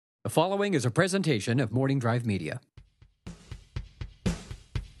The following is a presentation of Morning Drive Media.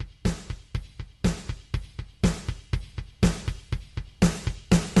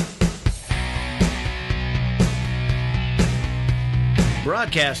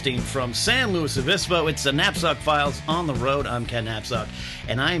 Broadcasting from San Luis Obispo, it's the Knapsack Files on the road. I'm Ken Knapsack,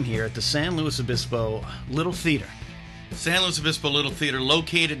 and I am here at the San Luis Obispo Little Theater. San Luis Obispo Little Theater,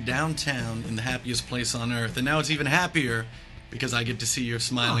 located downtown in the happiest place on earth. And now it's even happier because I get to see your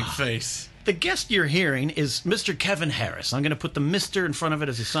smiling face. The guest you're hearing is Mr. Kevin Harris. I'm going to put the Mr. in front of it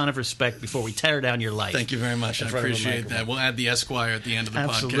as a sign of respect before we tear down your life. Thank you very much. I appreciate that. We'll add the Esquire at the end of the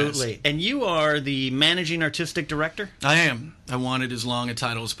podcast. Absolutely. And you are the managing artistic director? I am. I wanted as long a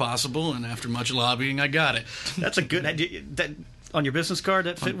title as possible, and after much lobbying, I got it. That's a good... That, on your business card,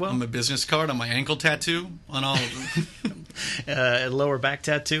 that fit well? On my business card, on my ankle tattoo, on all of them. Lower back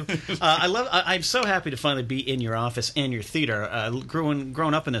tattoo. I'm so happy to finally be in your office and your theater. Growing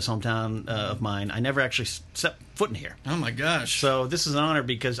up in this hometown of mine, I never actually set foot in here. Oh my gosh! So this is an honor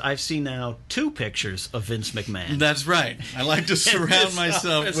because I've seen now 2 pictures of Vince McMahon. That's right. I like to surround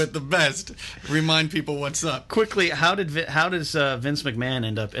myself with the best. Remind people what's up. Quickly, how does Vince McMahon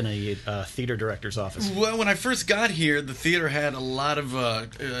end up in a theater director's office? Well, when I first got here, the theater had a lot of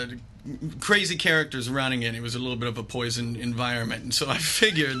crazy characters running it. It was a little bit of a poison environment. And so I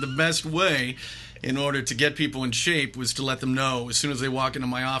figured the best way in order to get people in shape was to let them know as soon as they walk into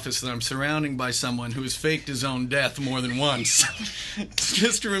my office that I'm surrounded by someone who has faked his own death more than once.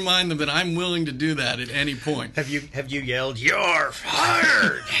 Just to remind them that I'm willing to do that at any point. Have you yelled, "You're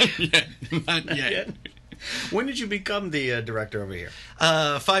fired"? Yeah, not yet. When did you become the director over here?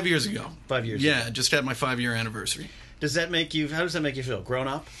 5 years ago. 5 years ago. Yeah, just had my 5-year anniversary. How does that make you feel? Grown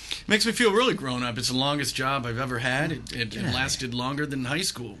up? Makes me feel really grown up. It's the longest job I've ever had. It lasted longer than high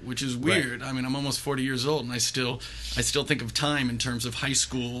school, which is weird. Right. I mean, I'm almost 40 years old, and I still think of time in terms of high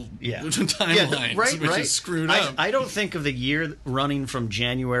school timelines, which is screwed up. I don't think of the year running from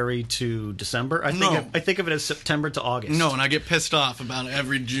January to December. I think of it as September to August. No, and I get pissed off about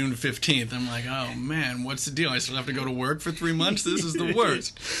every June 15th. I'm like, oh man, what's the deal? I still have to go to work for 3 months? This is the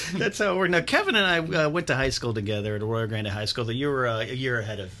worst. That's how it works. Now, Kevin and I went to high school together at Arroyo Grande High School. You were a year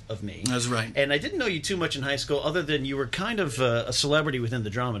ahead of me. That's right. And I didn't know you too much in high school, other than you were kind of a celebrity within the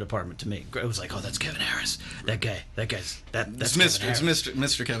drama department to me. It was like, oh, that's Kevin Harris. That's Mr.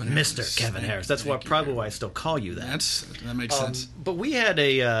 Kevin Harris. Mr. Kevin Harris. That's probably why I still call you that. That makes sense. But we had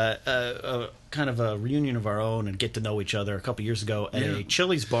a kind of a reunion of our own and get to know each other a couple years ago at a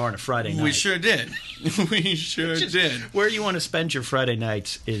Chili's bar on a Friday night. We sure did. Did. Where you want to spend your Friday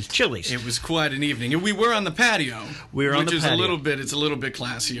nights is Chili's. It was quite an evening. And we were on the patio. It's a little bit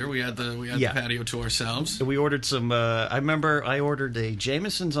classier. We had the patio to ourselves. We ordered some I remember I ordered a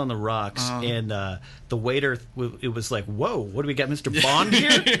Jameson's on the rocks, and the waiter, it was like, whoa, what do we got, Mr. Bond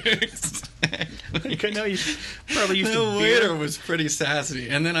here? I know you probably used to beer. The waiter was pretty sassy,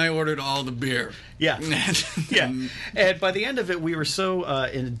 and then I ordered all the beer. Yeah, yeah. And by the end of it, we were so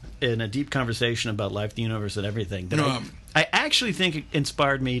in a deep conversation about life, the universe, and everything that I actually think it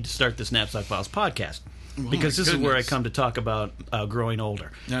inspired me to start this Knapsack Files podcast. Because this is where I come to talk about growing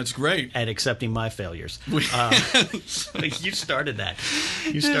older. That's great. And accepting my failures. You started that.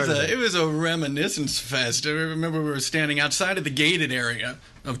 It was a reminiscence fest. I remember we were standing outside of the gated area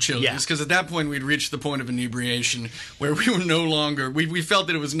of Chili's, because at that point we'd reached the point of inebriation where we were no longer, we felt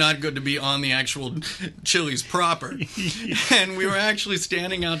that it was not good to be on the actual Chili's proper. And we were actually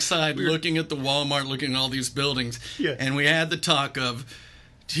standing outside looking at the Walmart, looking at all these buildings, and we had the talk of,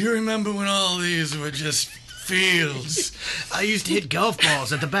 do you remember when all these were just fields? I used to hit golf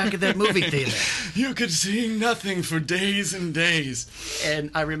balls at the back of that movie theater. You could see nothing for days and days. And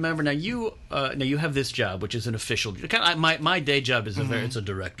I remember, now you have this job, which is an official. My day job is it's a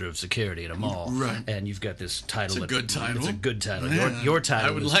director of security at a mall. Right. And you've got this title. It's a good title. It's a good title. Yeah. Your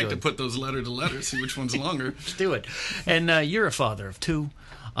title. I would like to put those letter to letter, see which one's longer. Let's do it. And you're a father of 2.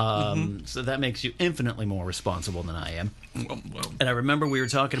 So that makes you infinitely more responsible than I am. Well. And I remember we were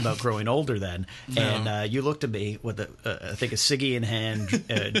talking about growing older then, and you looked at me with I think a ciggy in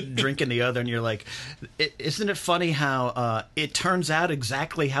hand, drink in the other, and you're like, "Isn't it funny how it turns out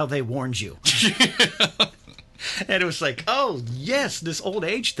exactly how they warned you?" And it was like, "Oh yes, this old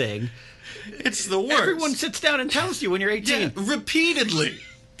age thing. It's the worst. Everyone sits down and tells you when you're 18, repeatedly."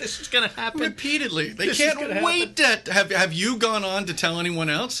 This is going to happen. Repeatedly. They can't wait to... Have you gone on to tell anyone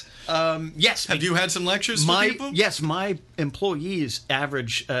else? Yes. Have you had some lectures for people? Yes, my employees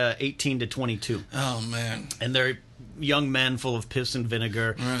average 18 to 22. Oh, man. And they're young men full of piss and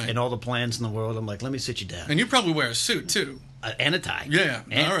vinegar and all the plans in the world. I'm like, let me sit you down. And you probably wear a suit, too. And a tie. Yeah,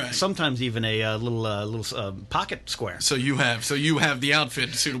 and all right. Sometimes even a little pocket square. So you have the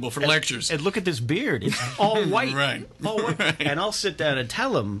outfit suitable for lectures. And look at this beard; it's all white. Right. All white. Right. And I'll sit down and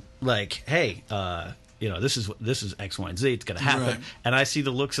tell him, like, "Hey, this is X, Y, and Z. It's going to happen." Right. And I see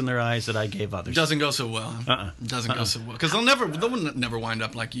the looks in their eyes that I gave others. Doesn't go so well. Doesn't go so well because they'll never wind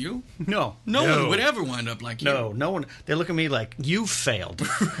up like you. No one would ever wind up like you. No one. They look at me like, you failed.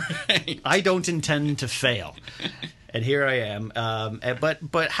 Right. I don't intend to fail. And here I am.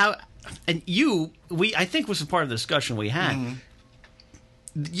 But how? And I think was a part of the discussion we had. Mm-hmm.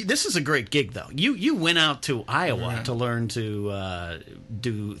 This is a great gig, though. You went out to Iowa to learn to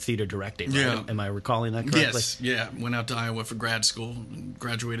do theater directing. Right? Yeah. Am I recalling that correctly? Yes. Yeah. Went out to Iowa for grad school.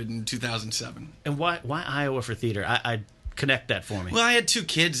 Graduated in 2007. And why Iowa for theater? I connect that for me. Well, I had 2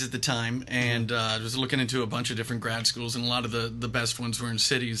 kids at the time, and I was looking into a bunch of different grad schools, and a lot of the best ones were in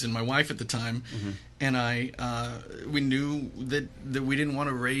cities. And my wife at the time, and we knew that we didn't want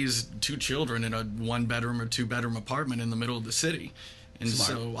to raise 2 children in a 1-bedroom or 2-bedroom apartment in the middle of the city. And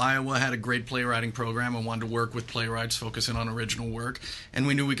so Iowa had a great playwriting program and wanted to work with playwrights focusing on original work. And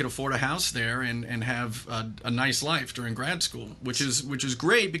we knew we could afford a house there and have a nice life during grad school, which is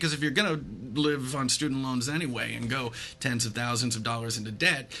great because if you're going to live on student loans anyway and go tens of thousands of dollars into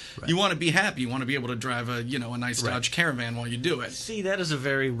debt, you want to be happy. You want to be able to drive a nice Dodge Caravan while you do it. See, that is a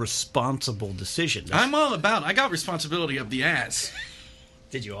very responsible decision. I'm all about it. I got responsibility up the ass.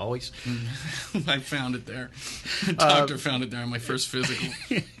 Did you always? I found it there. The doctor found it there on my first physical.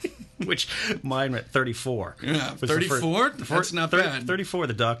 Which mine were at 34. Yeah, 34? That's not bad. 34,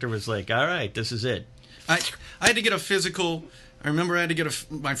 the doctor was like, all right, this is it. I had to get a physical. I remember I had to get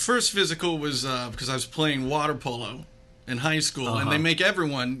my first physical was because I was playing water polo in high school, and they make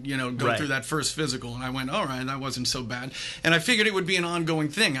everyone, go through that first physical. And I went, all right, that wasn't so bad. And I figured it would be an ongoing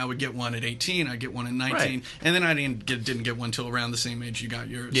thing. I would get one at 18, I'd get one at 19, and then I didn't get one till around the same age you got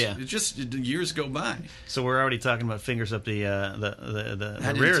yours. Yeah, years go by. So we're already talking about fingers up the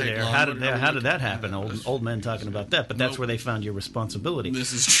rear there. How did that happen? Old men talking about that, but that's where they found your responsibility.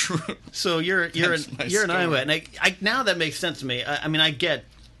 This is true. So you're in Iowa, and I now that makes sense to me. I mean, I get.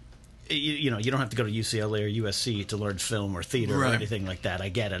 You don't have to go to UCLA or USC to learn film or theater or anything like that. I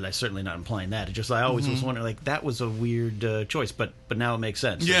get it. I'm certainly not implying that. It's just I always was wondering, like, that was a weird choice, but now it makes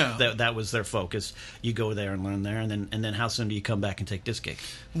sense. Yeah, that was their focus. You go there and learn there, and then how soon do you come back and take this gig?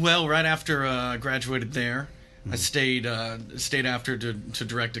 Well, right after I graduated there, I stayed after to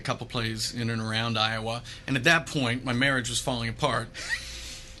direct a couple plays in and around Iowa, and at that point, my marriage was falling apart,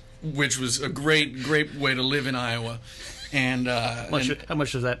 which was a great way to live in Iowa. And how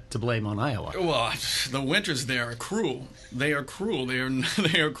much is that to blame on Iowa? Well, the winters there are cruel. They are cruel. They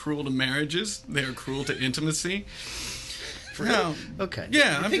are cruel to marriages. They are cruel to intimacy. No. Okay.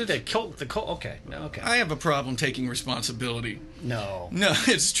 Yeah. I think the cold. Okay. Okay. I have a problem taking responsibility. No,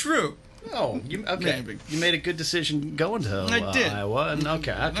 it's true. No. Okay. You made a good decision going to Iowa. And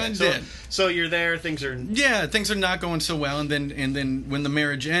I did. So you're there. Things are not going so well. And then when the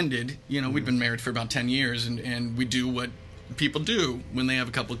marriage ended, we'd been married for about 10 years, and we do what people do when they have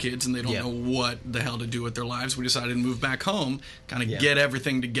a couple kids and they don't know what the hell to do with their lives. We decided to move back home, kind of get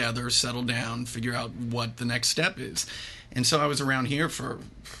everything together, settle down, figure out what the next step is. And so I was around here for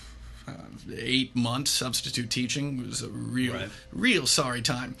 8 months substitute teaching. It was a real sorry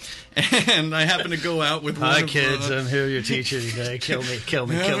time. And I happened to go out with one Hi, kids. I'm here, your teacher today. Kill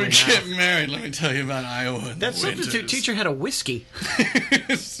me Never now. Get married. Let me tell you about Iowa. That substitute teacher had a whiskey.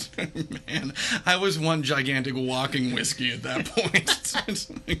 Man, I was one gigantic walking whiskey at that point. It's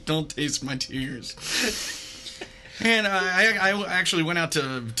like, don't taste my tears. And I actually went out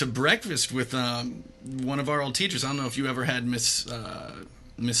to breakfast with one of our old teachers. I don't know if you ever had Miss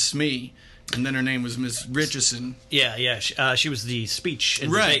Smee, and then her name was Miss Richardson. Yeah. She was the speech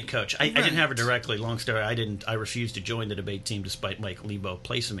and debate coach. I didn't have her directly. Long story. I refused to join the debate team despite Mike Lebo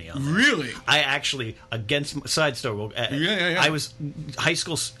placing me on there. Really? I actually, side story. I was high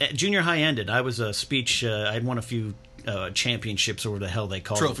school, junior high ended. I was a speech. I had won a few championships, or what the hell they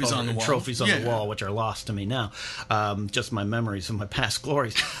call trophies on the wall. Trophies on the wall, which are lost to me now. Just my memories of my past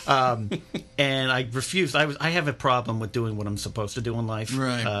glories. And I refused. I have a problem with doing what I'm supposed to do in life.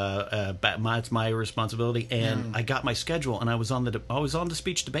 Right. It's my responsibility. And I got my schedule, and I was on the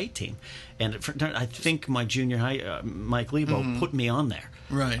speech debate team. And I think my junior high, Mike Lebo, put me on there.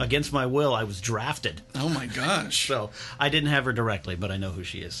 Right. Against my will, I was drafted. Oh my gosh. So I didn't have her directly, but I know who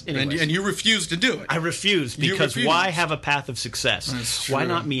she is. And you refused to do it. I refused because why have a path of success? That's true. Why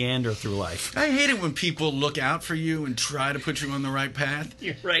not meander through life? I hate it when people look out for you and try to put you on the right path.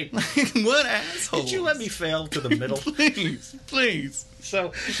 You're right. What asshole? Did you let me fail to the middle? Please.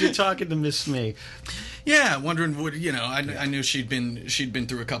 So you're talking to Miss Smee. Yeah, wondering what I knew she'd been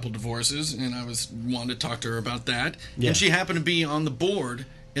through a couple divorces, and I was wanting to talk to her about that. Yeah. And she happened to be on the board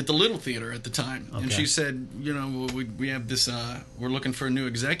at the Little Theater at the time, and she said, we have this. We're looking for a new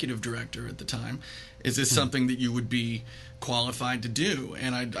executive director at the time. Is this something that you would be qualified to do?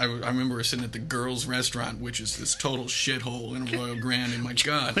 And I remember her sitting at the Girls Restaurant, which is this total shithole in Arroyo Grande, and my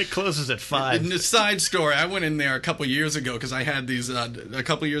God. It closes at 5. And the side story, I went in there a couple years ago because I had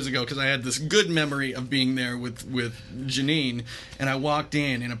this good memory of being there with Janine, and I walked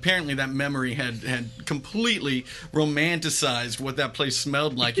in, and apparently that memory had completely romanticized what that place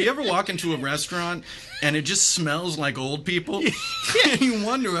smelled like. You ever walk into a restaurant and it just smells like old people? And you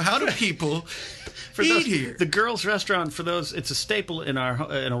wonder, how do people eat here? The Girls Restaurant, for those, it's a staple in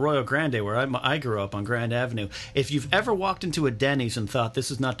Arroyo Grande, where I grew up on Grand Avenue. If you've ever walked into a Denny's and thought this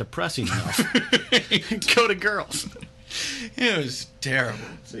is not depressing enough, go to Girls. It was terrible.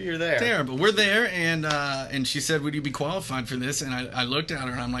 So you're there. Terrible. We're there, and she said, "Would you be qualified for this?" And I looked at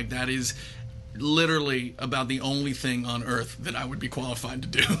her, and I'm like, "That is literally about the only thing on earth that I would be qualified to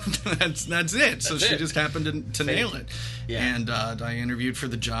do." That's it. So she just happened to nail it. Yeah. And I interviewed for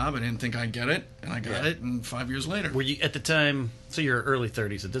the job. I didn't think I'd get it, and I got it. And 5 years later, were you at the time? So you're early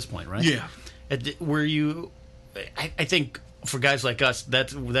 30s at this point, right? Yeah. Were you? I think for guys like us,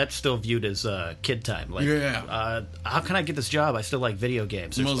 that's still viewed as kid time. Like, how can I get this job? I still like video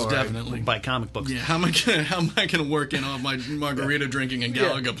games. Most definitely. Buy comic books. Yeah. How am I gonna work in all my margarita drinking and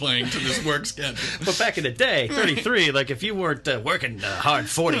Galaga playing to this work schedule? But back in the day, 33, like if you weren't working hard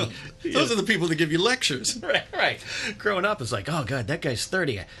 40, those are the people that give you lectures. Right. Growing up, it's like, oh god, that guy's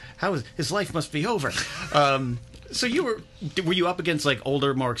 30. His life must be over. So were you up against like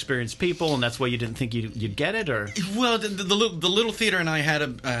older, more experienced people, and that's why you didn't think you'd get it, or? Well, the Little Theater and I had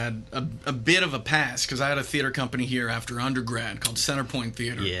a bit of a pass because I had a theater company here after undergrad called Centerpoint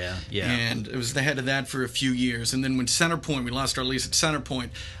Theater. Yeah. And it was the head of that for a few years, and then when Centerpoint, we lost our lease at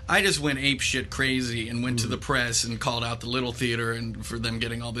Centerpoint, I just went apeshit crazy and went to the press and called out the Little Theater and for them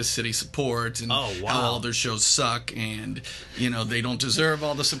getting all this city support and how all their shows suck and they don't deserve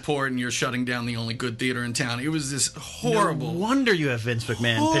all the support and you're shutting down the only good theater in town. It was this horrible. No wonder you have Vince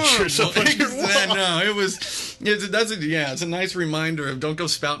McMahon pictures up on your wall. No, it's a nice reminder of don't go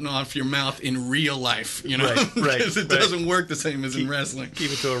spouting off your mouth in real life, Right. Because it doesn't work the same as in wrestling.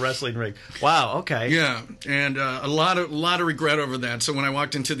 Keep it to a wrestling ring. Wow. Okay. Yeah, and a lot of regret over that. So when I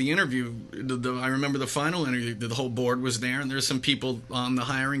walked into the interview, I remember the final interview. The whole board was there, and there's some people on the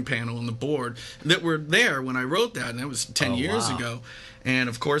hiring panel on the board that were there when I wrote that, and that was 10 years ago. And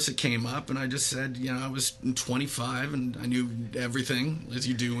of course it came up, and I just said, I was 25, and I knew everything, as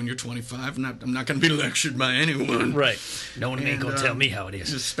you do when you're 25. I'm not going to be lectured by anyone. Right. No one ain't going to tell me how it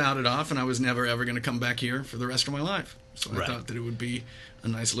is. Just spouted off, and I was never, ever going to come back here for the rest of my life. So I thought that it would be a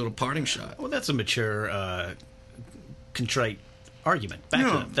nice little parting shot. Well, that's a mature, contrite argument.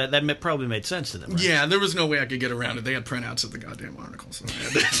 That probably made sense to them, right? Yeah, there was no way I could get around it. They had printouts of the goddamn article. So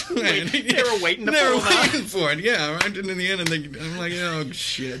they were waiting for it, yeah. Right? And in the end, I'm like, oh,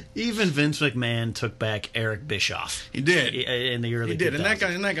 shit. Even Vince McMahon took back Eric Bischoff. He did. In the early 2000s. He did, and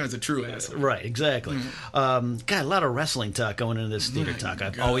that guy's a true asshole. Right, exactly. God, a lot of wrestling talk going into this theater talk.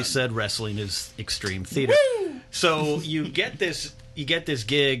 I've always said wrestling is extreme theater. Woo! So you get this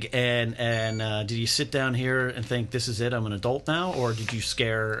gig, and did you sit down here and think, this is it, I'm an adult now, or did you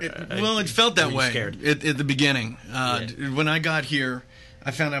it felt that way at the beginning. When I got here,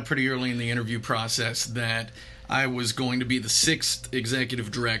 I found out pretty early in the interview process that I was going to be the 6th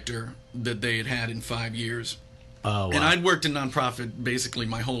executive director that they had had in 5 years. Oh, wow. And I'd worked in nonprofit basically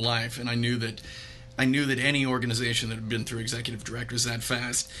my whole life, and I knew that any organization that had been through executive directors that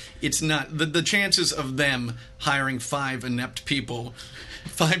fast, it's not the chances of them hiring 5 inept people,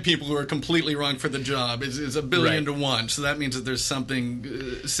 5 people who are completely wrong for the job is a billion to 1. So that means that there's something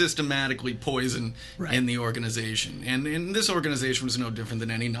systematically poison in the organization, and this organization was no different than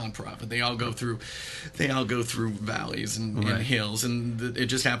any nonprofit. They all go through valleys and hills, and it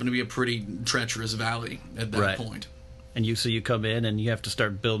just happened to be a pretty treacherous valley at that point. And you come in and you have to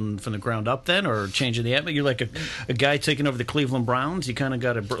start building from the ground up then, or changing the atmosphere. You're like a guy taking over the Cleveland Browns. You kind of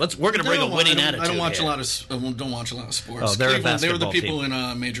got to. We're going to bring a winning attitude. I don't watch a lot of sports. Oh, they're a basketball They were the people team.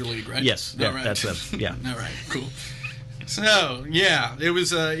 in Major League, right? Yes, right. That's them. Yeah. All right, cool. So yeah, it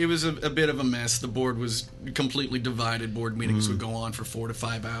was a bit of a mess. The board was completely divided. Board meetings would go on for 4 to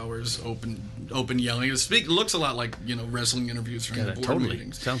 5 hours. Open yelling. It looks a lot like wrestling interviews during the board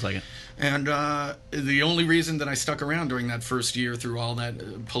meetings. Sounds like it. And the only reason that I stuck around during that first year through all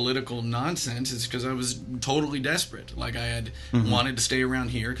that political nonsense is because I was totally desperate. Like I had wanted to stay around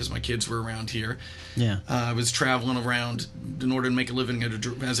here because my kids were around here. Yeah. I was traveling around in order to make a living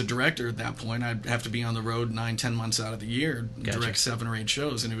as a director at that point. I'd have to be on the road 9-10 months out of the year, direct 7 or 8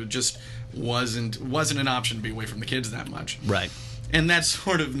 shows, and it just wasn't an option to be away from the kids that much. Right. And that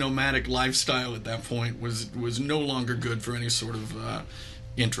sort of nomadic lifestyle at that point was no longer good for any sort of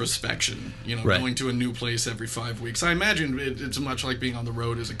introspection, going to a new place every 5 weeks. I imagine it's much like being on the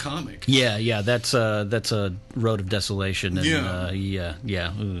road as a comic. Yeah, that's a road of desolation. And, yeah.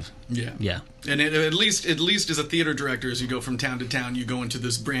 And at least as a theater director, as you go from town to town, you go into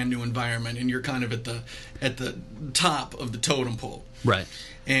this brand new environment, and you're kind of at the top of the totem pole. Right.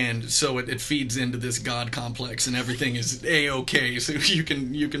 And so it feeds into this god complex, and everything is A-OK. So you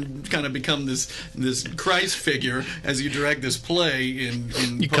can kind of become this Christ figure as you direct this play in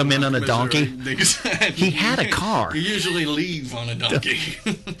you come in on a donkey. He had a car. You usually leave on a donkey.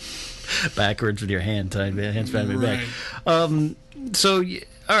 Backwards with your hands behind my back. So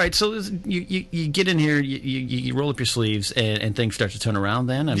all right, so you get in here, you roll up your sleeves, and things start to turn around.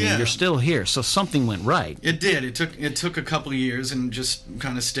 Then I mean, you're still here, so something went right. It did. It took a couple of years, and just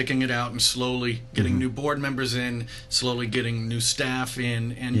kind of sticking it out, and slowly getting new board members in, slowly getting new staff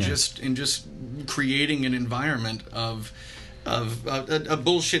in, and just creating an environment of a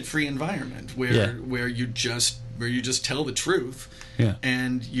bullshit-free environment where you just tell the truth,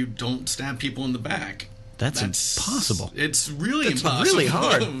 and you don't stab people in the back. That's impossible. It's really impossible. Really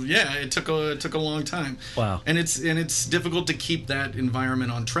hard. Yeah, it took a long time. Wow. And it's difficult to keep that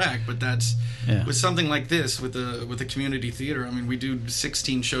environment on track. But that's with something like this, with the community theater. I mean, we do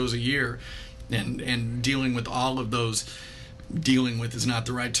 16 shows a year, and dealing with all of those. Dealing with is not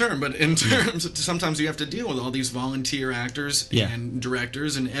the right term, but in terms of, sometimes you have to deal with all these volunteer actors and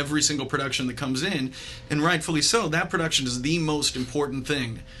directors in every single production that comes in, and rightfully so. That production is the most important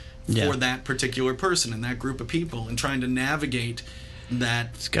thing for that particular person and that group of people, and trying to navigate that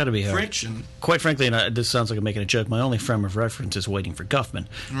it's got to be hard. Friction. Quite frankly, and this sounds like I'm making a joke, my only frame of reference is Waiting for Guffman.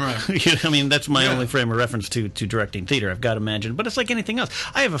 Right. I mean, that's my only frame of reference to directing theater, I've got to imagine. But it's like anything else.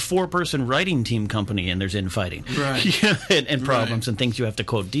 I have a 4-person writing team company, and there's infighting. Right. and problems and things you have to,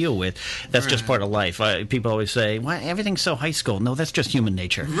 quote, deal with. That's just part of life. People always say, why, everything's so high school. No, that's just human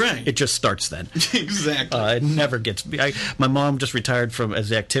nature. Right. It just starts then. Exactly. It never gets... my mom just retired as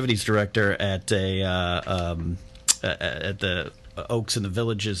the activities director at the Oaks and the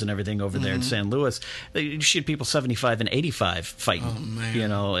Villages and everything over there in San Luis. She had people 75 and 85 fighting. Oh,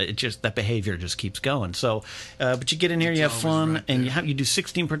 man. It just, that behavior just keeps going. So, but you get in here, you have fun, and you do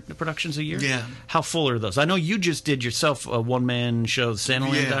 16 productions a year? Yeah. How full are those? I know you just did yourself a one-man show, the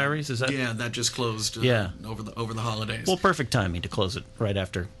Santaland Diaries. Is that? Yeah, that just closed over the holidays. Well, perfect timing to close it right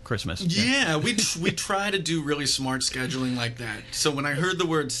after Christmas. Yeah, we try to do really smart scheduling like that. So when I heard the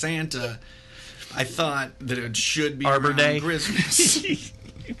word Santa, I thought that it should be Arbor around Day. Christmas.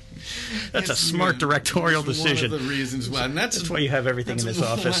 That's a smart directorial decision. One of the reasons why. And that's why you have everything in this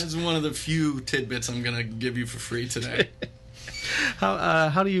office. That's one of the few tidbits I'm going to give you for free today.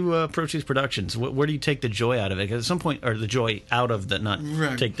 How do you approach these productions? Where do you take the joy out of it? Because at some point, or the joy out of the, not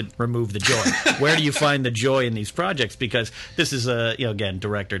remove the joy. Where do you find the joy in these projects? Because this is again,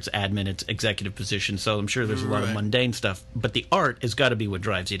 director, it's admin, it's executive position, so I'm sure there's a lot of mundane stuff. But the art has got to be what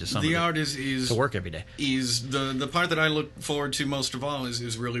drives you to something. The art is to work every day. Is the part that I look forward to most of all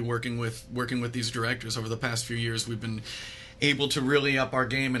is really working with these directors. Over the past few years, we've been able to really up our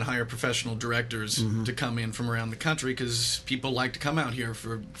game and hire professional directors to come in from around the country, because people like to come out here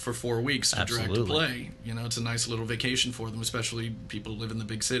for 4 weeks to direct a play. It's a nice little vacation for them, especially people who live in the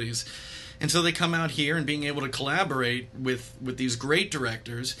big cities. And so they come out here, and being able to collaborate with these great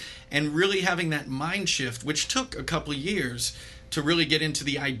directors and really having that mind shift, which took a couple of years to really get into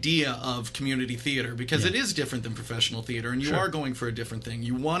the idea of community theater, because it is different than professional theater, and you are going for a different thing.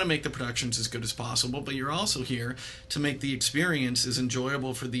 You want to make the productions as good as possible, but you're also here to make the experience as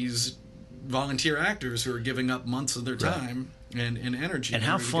enjoyable for these volunteer actors who are giving up months of their time and energy. And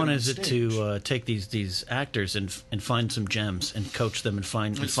how fun is it to take these actors and find some gems and coach them and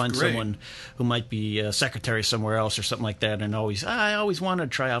find someone who might be a secretary somewhere else or something like that, and I always wanted to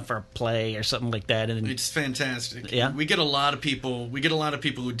try out for a play or something like that. And it's fantastic. Yeah, we get a lot of people.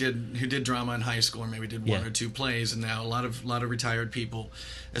 Who did drama in high school or maybe did one or two plays, and now a lot of retired people,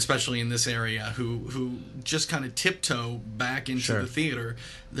 especially in this area, who just kind of tiptoe back into the theater.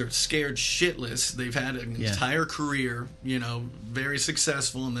 They're scared shitless. They've had an entire career, very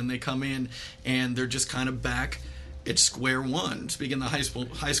successful, and then they come in and they're just kind of back at square one. Speaking of the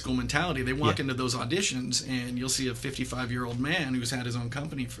high school mentality, they walk into those auditions and you'll see a 55-year-old man who's had his own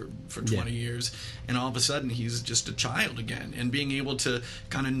company for 20 years, and all of a sudden he's just a child again. And being able to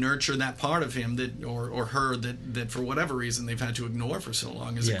kind of nurture that part of him that or her that for whatever reason they've had to ignore for so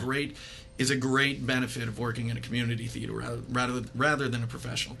long is a great benefit of working in a community theater rather than a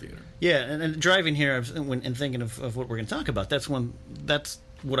professional theater. Yeah, and driving here and thinking of what we're going to talk about, that's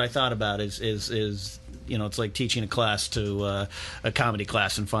what I thought about is it's like teaching a class to a comedy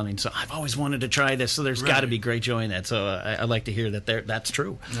class and finding. So I've always wanted to try this. So there's got to be great joy in that. So I like to hear that that's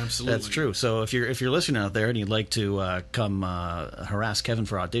true. Absolutely, that's true. So if you're listening out there and you'd like to come harass Kevin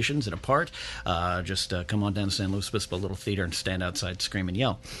for auditions in a part, just come on down to San Luis Obispo Little Theater and stand outside, scream and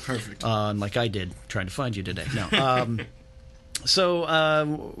yell. Perfect. Like I did trying to find you today. No. So,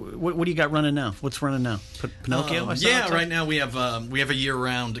 what do you got running now? What's running now? Pinocchio? Right now we have a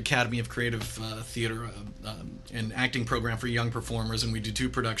year-round Academy of Creative Theater and acting program for young performers, and we do 2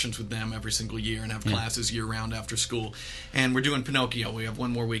 productions with them every single year and have classes year-round after school. And we're doing Pinocchio. We have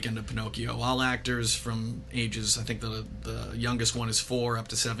one more weekend of Pinocchio. All actors from ages, I think the youngest one is 4 up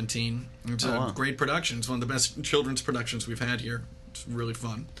to 17. It's a great production. It's one of the best children's productions we've had here. It's really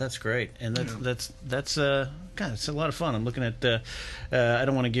fun. That's great, and that's God, it's a lot of fun. I'm looking at. I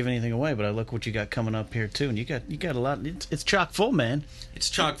don't want to give anything away, but I look what you got coming up here too, and you got a lot. It's chock full, man. It's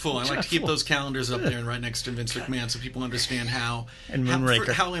chock full. I like to keep those calendars up there and right next to Vince McMahon, so people understand how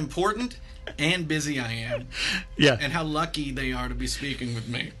important and busy I am. Yeah, and how lucky they are to be speaking with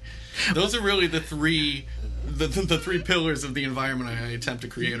me. Those are really the three pillars of the environment I attempt to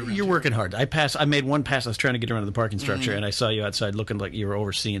create around. You're working hard. I made one pass. I was trying to get around the parking structure, and I saw you outside looking like you were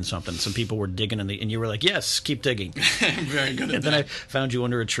overseeing something. Some people were digging and you were like, "Yes, keep digging." Very good. And then I found you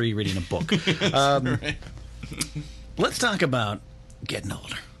under a tree reading a book. Right. Let's talk about getting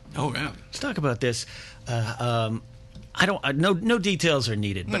older. Oh yeah. Let's talk about this. No details are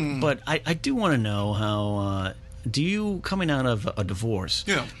needed, but I do want to know how. Do you, coming out of a divorce,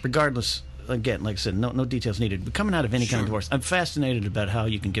 regardless, again, like I said, no details needed, but coming out of any kind of divorce, I'm fascinated about how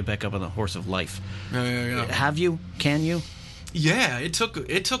you can get back up on the horse of life. Yeah. Have you? Can you? Yeah, it took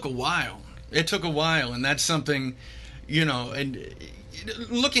a while. It took a while, and that's something, and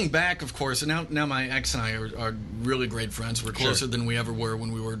looking back, of course, and now my ex and I are really great friends. We're closer than we ever were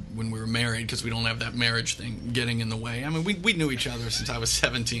when we were married, because we don't have that marriage thing getting in the way. I mean, we knew each other since I was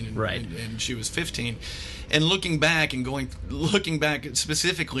 17 and she was 15. And looking back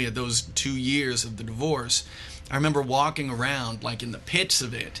specifically at those 2 years of the divorce, I remember walking around like in the pits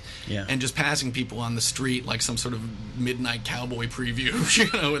of it, and just passing people on the street like some sort of midnight cowboy preview,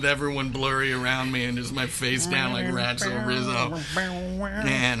 with everyone blurry around me and just my face down like Ratso Rizzo.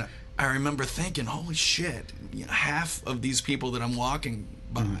 And I remember thinking, holy shit, half of these people that I'm walking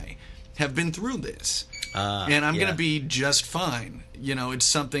by have been through this. And I'm going to be just fine. It's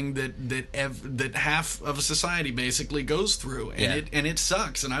something that half of a society basically goes through, and it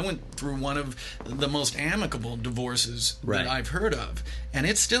sucks. And I went through one of the most amicable divorces that I've heard of, and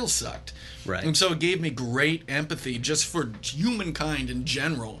it still sucked. Right. And so it gave me great empathy just for humankind in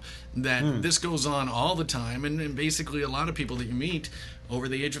general, that this goes on all the time, and basically a lot of people that you meet over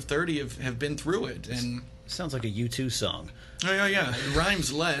the age of 30 have been through it. And sounds like a U2 song. Oh yeah, it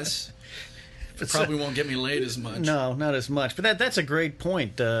rhymes less. It probably won't get me laid as much. No, not as much. But that's a great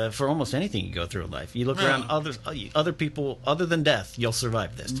point for almost anything you go through in life. You look around, other people, other than death, you'll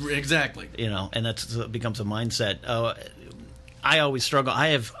survive this. Exactly. And that becomes a mindset. I always struggle.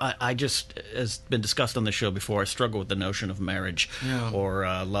 I just, as been discussed on the show before, I struggle with the notion of marriage or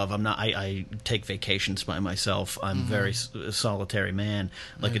love. I take vacations by myself. I'm a very solitary man,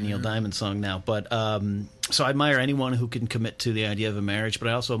 like a Neil Diamond song now. But so I admire anyone who can commit to the idea of a marriage, but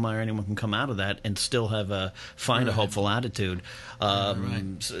I also admire anyone who can come out of that and still have find a hopeful attitude. So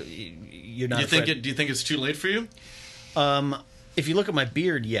you're not. Do you think it's too late for you? If you look at my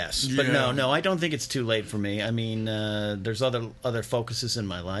beard, yes. But no, I don't think it's too late for me. I mean, there's other focuses in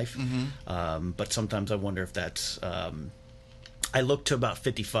my life. But sometimes I wonder if that's I look to about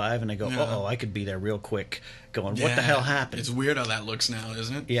 55 and I go, uh-oh, I could be there real quick going, what the hell happened? It's weird how that looks now,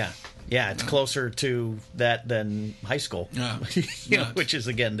 isn't it? Yeah. Yeah, it's closer to that than high school, which is,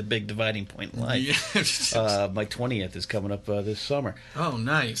 again, the big dividing point in life. Yeah. My 20th is coming up this summer. Oh,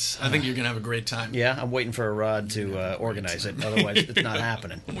 nice. I think you're going to have a great time. Yeah, I'm waiting for a Rod to organize it. Otherwise, it's not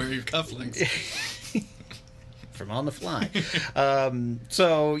happening. Where are your cufflinks? From on the fly.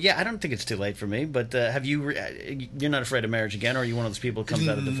 So, yeah, I don't think it's too late for me, but have you... you're not afraid of marriage again, or are you one of those people who comes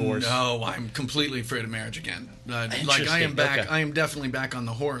out of divorce? No, I'm completely afraid of marriage again. Like, I am back. Okay. I am definitely back on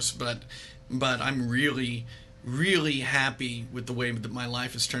the horse, but I'm really, really happy with the way that my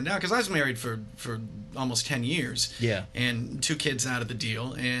life has turned out, because I was married for almost 10 years. Yeah. And 2 kids out of the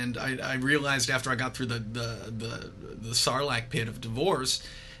deal, and I realized after I got through the Sarlacc pit of divorce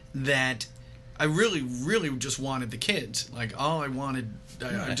that I really, really just wanted the kids. Like, all I wanted,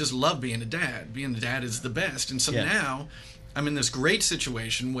 I just love being a dad. Being a dad is the best. And so now I'm in this great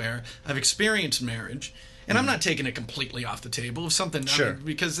situation where I've experienced marriage, and I'm not taking it completely off the table. If something,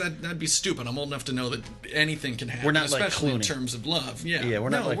 because that'd be stupid. I'm old enough to know that anything can happen. We're not especially like Clooney. In terms of love. Yeah, we're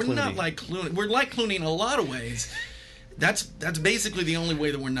not like Clooney. We're not like Clooney. We're like Clooney in a lot of ways. That's basically the only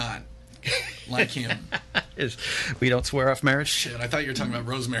way that we're not like him. We don't swear off marriage? Shit, I thought you were talking about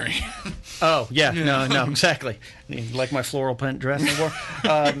Rosemary. Oh, yeah. No, exactly. Like my floral print dress before?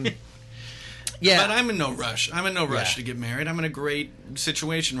 Yeah. But I'm in no rush. I'm in no rush to get married. I'm in a great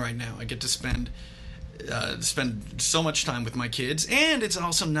situation right now. I get to spend so much time with my kids, and it's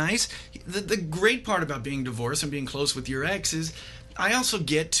also nice. The great part about being divorced and being close with your ex is I also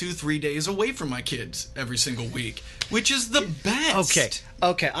get 2-3 days away from my kids every single week, which is the best.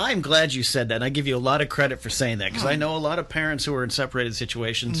 Okay, I'm glad you said that, and I give you a lot of credit for saying that, because I know a lot of parents who are in separated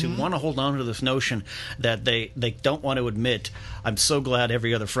situations who want to hold on to this notion that they don't want to admit, I'm so glad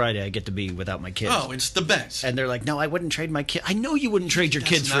every other Friday I get to be without my kids. Oh, it's the best. And they're like, no, I wouldn't trade my kid. I know you wouldn't trade your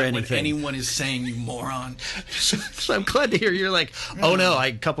kids for anything. That's not what anyone is saying, you moron. So I'm glad to hear you're like, oh no,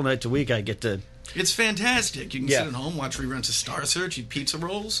 a couple nights a week I get to... It's fantastic. You can sit at home, watch reruns of Star Search, eat pizza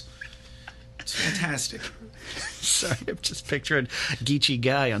rolls. It's fantastic. Sorry, I'm just picturing Geechee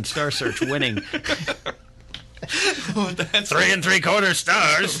Guy on Star Search winning. 3 3/4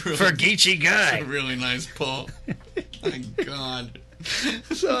 stars for Geechee Guy. That's a really nice pull. My God.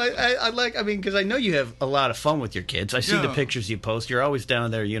 So I mean, because I know you have a lot of fun with your kids. I see the pictures you post. You're always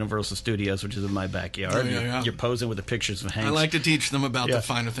down there at Universal Studios, which is in my backyard. You're posing with the pictures of Hanks. I like to teach them about the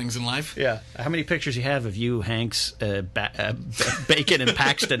finer things in life. Yeah. How many pictures you have of you, Hanks, Bacon, and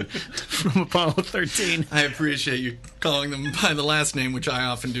Paxton from Apollo 13? I appreciate you calling them by the last name, which I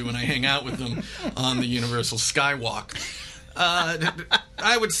often do when I hang out with them on the Universal Skywalk.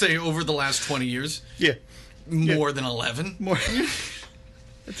 I would say over the last 20 years. Yeah. More than 11. More.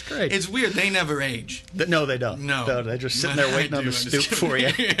 That's great. It's weird. They never age. No, they don't. No. They're just sitting there waiting on the stoop for you.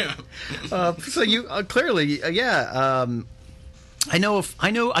 Yeah. So you clearly, I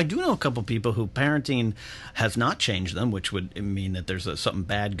do know a couple people who parenting has not changed them, which would mean that there's something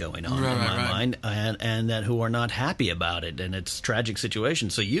bad going on in my mind, and that who are not happy about it, and it's a tragic situation.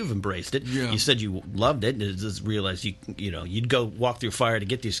 So you've embraced it. Yeah. You said you loved it, and just realized you'd go walk through fire to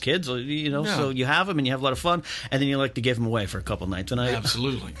get these kids. So you have them and you have a lot of fun, and then you like to give them away for a couple nights. And I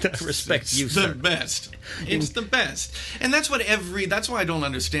absolutely respect you. It's the best. It's the best, and that's what that's why I don't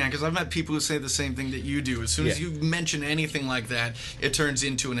understand, because I've met people who say the same thing that you do. As soon as you mention anything like that, it turns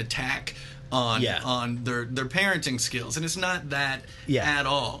into an attack on their parenting skills, and it's not that at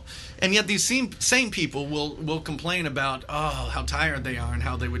all. And yet these same people will complain about how tired they are and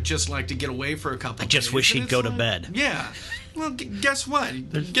how they would just like to get away for a couple. I just wish he'd go to bed. Yeah. Well, guess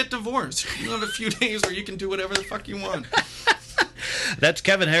what? Get divorced. You have a few days where you can do whatever the fuck you want. That's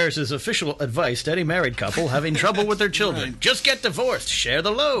Kevin Harris's official advice to any married couple having trouble with their children. Right. Just get divorced. Share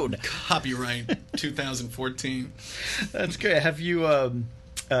the load. Copyright 2014. That's great. Have you,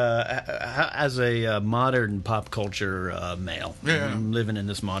 as a modern pop culture male, living in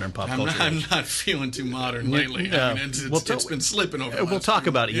this modern pop culture, I'm not feeling too modern lately. I mean, it's been slipping over. We'll talk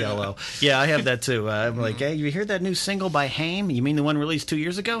about ELO. Yeah, I have that too. I'm like, hey, you hear that new single by Haim? You mean the one released 2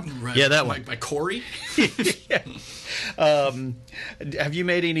 years ago? Right. Yeah, that one. By Corey? Yeah. Have you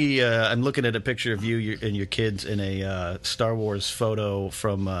made any? I'm looking at a picture of you and your kids in a Star Wars photo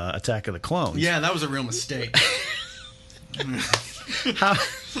from Attack of the Clones. Yeah, that was a real mistake.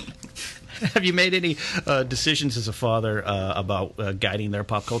 Have you made any decisions as a father about guiding their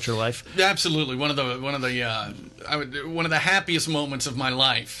pop culture life? Absolutely. One of the happiest moments of my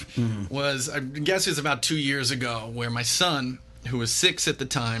life was, I guess, it was about 2 years ago, where my son, who was 6 at the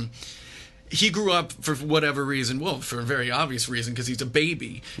time, he grew up for whatever reason, well, for a very obvious reason, because he's a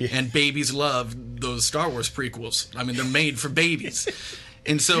baby, and babies love those Star Wars prequels. I mean, they're made for babies.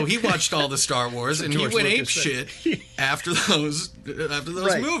 And so he watched all the Star Wars, and he went ape shit after those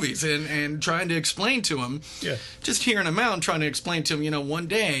movies, and trying to explain to him, just hearing him out and trying to explain to him, one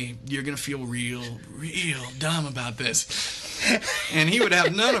day you're going to feel real dumb about this. And he would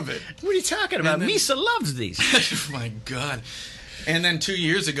have none of it. What are you talking about? Misa loves these. Oh, my God. And then 2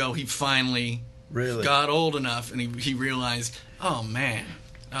 years ago, he finally got old enough, and he realized, oh, man,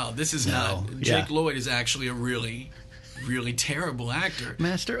 this is not... Jake Lloyd is actually a really terrible actor.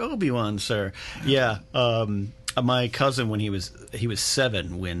 Master Obi-Wan, sir. Yeah. My cousin, when he was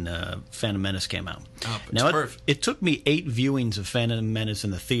 7 when Phantom Menace came out. Now it took me 8 viewings of Phantom Menace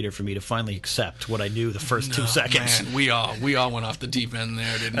in the theater for me to finally accept what I knew the first 2 seconds. Man, we all went off the deep end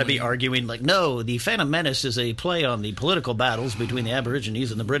there, didn't we? I'd be arguing like, no, the Phantom Menace is a play on the political battles between the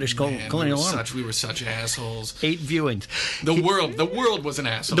Aborigines and the British colonial army. We were such assholes. 8 viewings. The world was an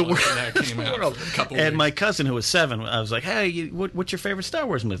asshole. That came out for a couple and weeks. my cousin, who was 7, I was like, hey, what's your favorite Star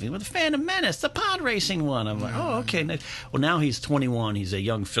Wars movie? Well, the Phantom Menace, the pod racing one. I'm like, oh, okay. Well, now he's 21. He's a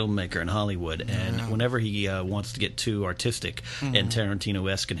young filmmaker in Hollywood, and whenever he wants to get too artistic and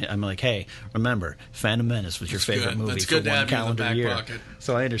Tarantino-esque, I'm like, hey, remember, Phantom Menace was your favorite movie for one calendar year. Pocket.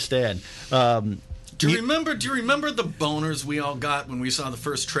 So I understand. Do you remember the boners we all got when we saw the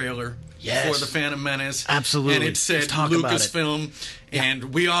first trailer for the Phantom Menace? Absolutely. And it said Lucasfilm,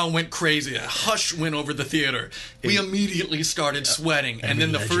 and we all went crazy. A hush went over the theater. We immediately started sweating, and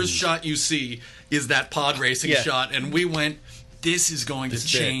then the first shot you see is that pod racing shot, and we went, this is going to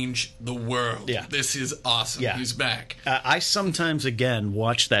change the world. Yeah. This is awesome. Yeah. He's back. I sometimes, again,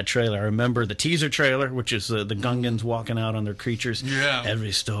 watch that trailer. I remember the teaser trailer, which is the Gungans walking out on their creatures. Yeah.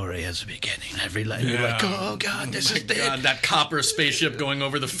 Every story has a beginning. Every line. You're like, oh, God, this is it. That copper spaceship going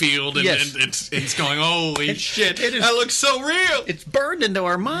over the field, and, and it's going, holy shit, that looks so real. It's burned into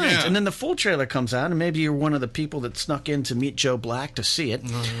our minds. Yeah. And then the full trailer comes out, and maybe you're one of the people that snuck in to meet Joe Black to see it,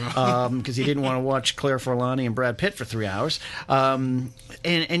 because he didn't want to watch Claire Forlani and Brad Pitt for 3 hours. And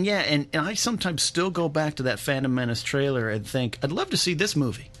I sometimes still go back to that Phantom Menace trailer and think, I'd love to see this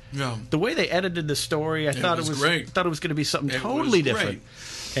movie. Yeah. The way they edited the story, I thought it was great. Thought it was going to be something totally different.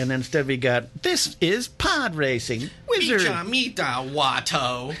 And then instead we got, this is pod racing. Wizard. Mita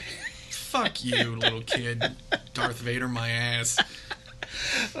Watto. Fuck you, little kid. Darth Vader my ass.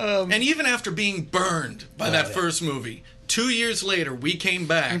 And even after being burned by that first movie, 2 years later we came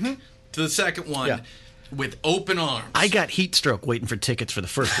back to the second one. With open arms. I got heat stroke waiting for tickets for the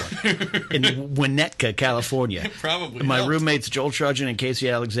first one in Winnetka, California. Probably. My roommates Joel Trudgeon and Casey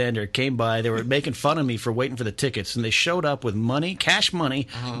Alexander came by. They were making fun of me for waiting for the tickets, and they showed up with money, cash money,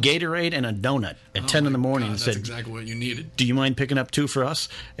 Gatorade, and a donut at 10 in the morning. God, and that's said, exactly what you needed. Do you mind picking up 2 for us?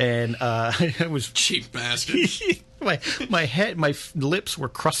 And it was cheap bastard. my lips were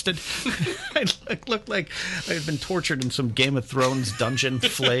crusted. I looked like I had been tortured in some Game of Thrones dungeon,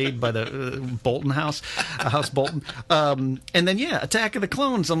 flayed by the Bolton House, House Bolton. And then Attack of the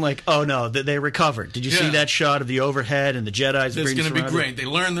Clones. I'm like, oh no, they recovered. Did you see that shot of the overhead and the Jedi's? It's going to be great. They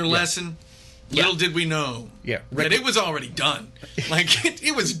learned their lesson. Little did we know that it was already done. Like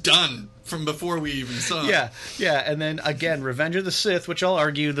it was done from before we even saw it. And then again, Revenge of the Sith, which I'll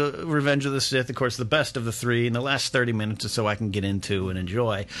argue the Revenge of the Sith, of course, the best of the 3 in the last 30 minutes or so I can get into and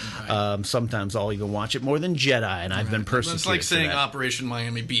enjoy. Right. Sometimes I'll even watch it more than Jedi, and I've been persecuted. It's like saying Operation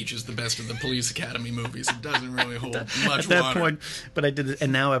Miami Beach is the best of the Police Academy movies. It doesn't really hold much at that water. point. But I did it,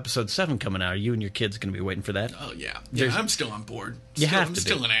 and now episode 7 coming out. Are you and your kids going to be waiting for that? Oh yeah, I'm still on board. I'm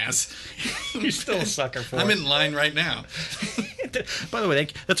still an ass. You're still a sucker for it. I'm in line right now. By the way,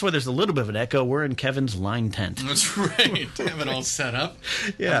 that's why there's a little bit of an echo. We're in Kevin's line tent. That's right. Have it all set up.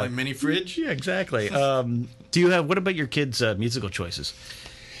 Yeah, my mini fridge. Yeah, exactly. Do you have? What about your kids' musical choices?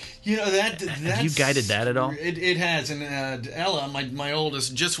 You know that's, have you guided that at all? It has, and Ella, my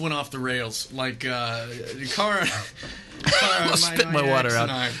oldest, just went off the rails. Like Cara, I'll spit my water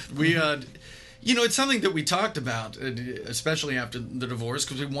out. We it's something that we talked about, especially after the divorce,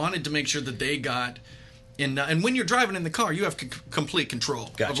 because we wanted to make sure that they got. And when you're driving in the car, you have complete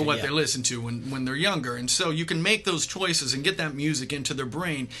control over what they listen to when they're younger. And so you can make those choices and get that music into their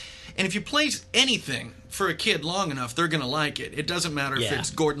brain. And if you play anything for a kid long enough, they're going to like it. It doesn't matter if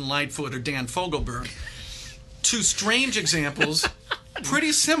it's Gordon Lightfoot or Dan Fogelberg. 2 strange examples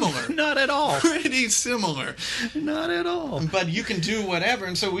pretty similar. Not at all. Pretty similar. Not at all. But you can do whatever,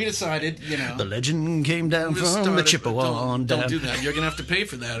 and so we decided, the legend came down from the Chippewa on down. Don't do that. You're gonna have to pay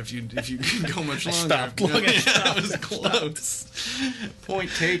for that if you go much longer. Stop. That was close.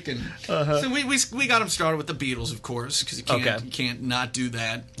 Point taken. So we got him started with the Beatles, of course, because you can't not do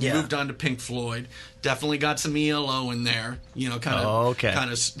that. Yeah. Moved on to Pink Floyd. Definitely got some ELO in there.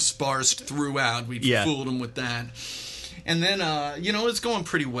 Kind of sparsed throughout. We fooled him with that. And then it's going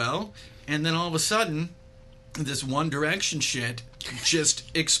pretty well. And then all of a sudden, this One Direction shit just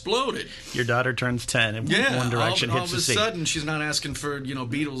exploded. Your daughter turns 10 and One Direction hits the scene. All of a sudden, she's not asking for,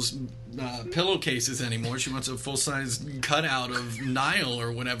 Beatles pillowcases anymore. She wants a full-size cutout of Niall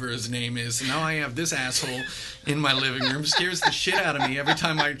or whatever his name is. So now I have this asshole in my living room. Scares the shit out of me every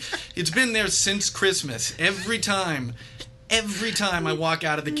time It's been there since Christmas. Every time I walk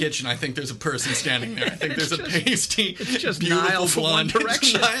out of the kitchen, I think there's a person standing there. I think there's a pasty, beautiful Niall from blonde. One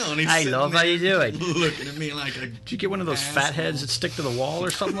Direction. I love how you doing. Looking at me like a. Did you get one of those asshole. fat heads that stick to the wall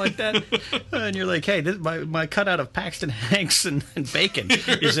or something like that? And you're like, hey, my cutout of Paxton Hanks and Bacon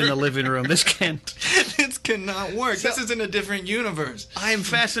is in the living room. This cannot work. This is in a different universe. I am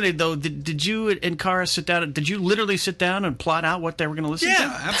fascinated, though. Did you and Cara sit down? Did you literally sit down and plot out what they were going to listen to?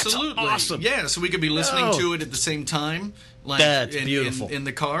 Yeah, absolutely. That's awesome. Yeah, so we could be listening to it at the same time. That's beautiful. In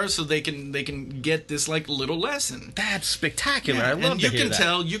the car, so they can get this little lesson. That's spectacular. I love and to hear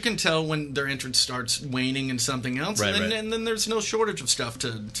that. You can tell when their interest starts waning in something else, and then there's no shortage of stuff to.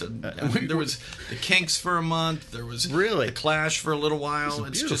 There was the Kinks for a month. There was the Clash for a little while.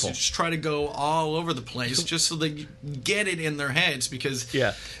 It's just try to go all over the place, just so they get it in their heads. Because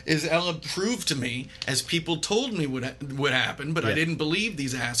as Ella proved to me, as people told me would happen, but I didn't believe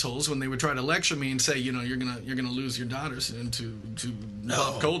these assholes when they would try to lecture me and say, you're gonna lose your daughters into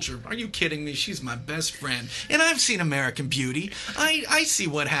pop culture. Are you kidding me? She's my best friend. And I've seen American Beauty. I see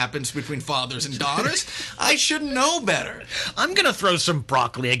what happens between fathers and daughters. I should know better. I'm going to throw some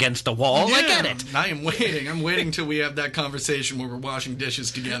broccoli against the wall. Yeah, I get it. I am waiting. I'm waiting till we have that conversation where we're washing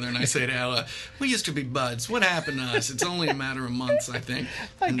dishes together and I say to Ella, we used to be buds. What happened to us? It's only a matter of months, I think.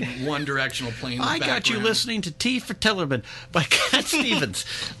 And One Direction will play in the background. I got you listening to T for Tillerman by Cat Stevens.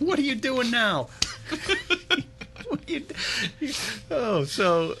 What are you doing now?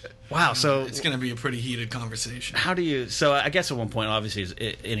 So it's going to be a pretty heated conversation. How do you? So I guess at one point,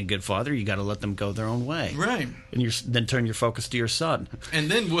 obviously, in a good father, you got to let them go their own way, right? And then turn your focus to your son.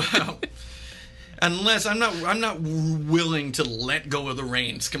 And then, unless I'm not willing to let go of the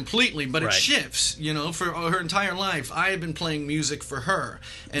reins completely, but it shifts. For her entire life, I have been playing music for her,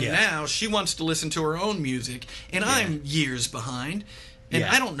 and now she wants to listen to her own music, and I'm years behind. And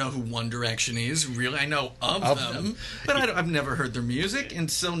I don't know who One Direction is, really. I know of them, but I've never heard their music.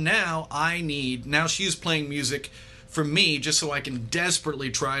 And so now she's playing music for me just so I can desperately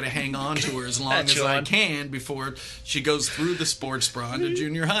try to hang on to her as long as I can before she goes through the sports bra into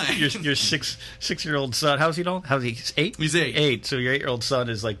junior high. Your six-year-old son, how's he doing? How's he? 8? He's 8. 8. So your 8-year-old son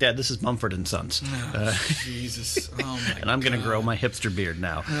is like, Dad, this is Mumford and Sons. Oh, Jesus. Oh, my God. And I'm going to grow my hipster beard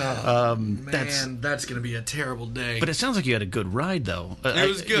now. Oh, man, that's going to be a terrible day. But it sounds like you had a good ride, though. It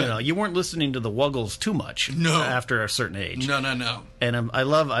was good. You weren't listening to the Wuggles too much after a certain age. No. And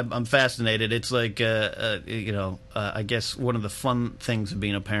I'm fascinated. It's like, I guess one of the fun things of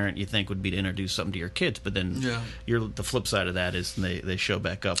being a parent, you think, would be to introduce something to your kids, but then the flip side of that is they show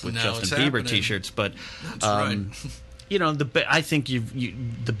back up with Justin Bieber T-shirts. But that's right. I think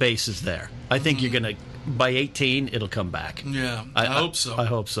the base is there. I think you're gonna by 18 it'll come back. Yeah, I hope so. I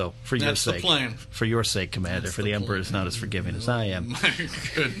hope so for your sake. That's the plan. For your sake, Commander. For the Emperor is not as forgiving as I am. My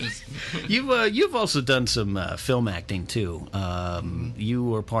goodness. You've also done some film acting too. You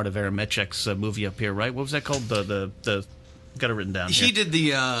were part of Aaron Mechek's movie up here, right? What was that called? The got it written down here. He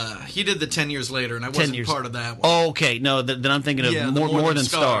did the 10 years later, and I wasn't part of that one. Oh, okay. No, then I'm thinking of more than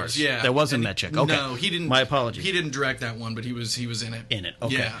stars. Yeah, that wasn't Mechek. Okay, no, he didn't. My apologies. He didn't direct that one, but he was in it.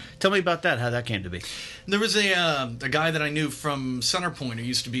 Okay. Yeah. Tell me about that. How that came to be. There was a guy that I knew from Centerpoint who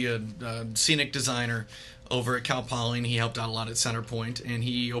used to be a scenic designer over at Cal Poly, and he helped out a lot at Centerpoint, and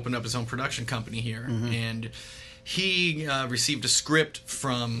he opened up his own production company here, and he received a script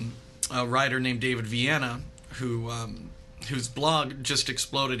from a writer named David Vienna, whose blog just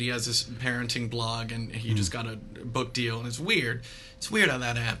exploded. He has this parenting blog, and he just got a book deal, and it's weird. It's weird how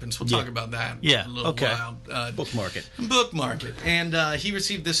that happens. We'll talk about that in a little while. Bookmark it. Bookmark it. And he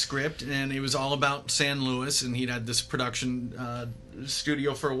received this script, and it was all about San Luis, and he'd had this production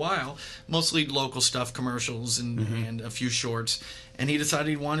studio for a while, mostly local stuff, commercials and a few shorts. And he decided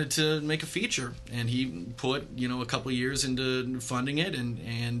he wanted to make a feature, and he put a couple years into funding it,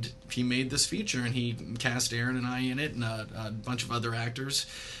 and he made this feature, and he cast Aaron and I in it, and a bunch of other actors.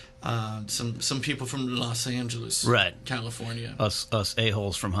 Some people from Los Angeles, right, California. Us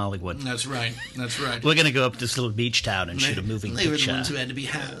a-holes from Hollywood. That's right. We're gonna go up to this little beach town and shoot a moving picture. They were the ones who had to be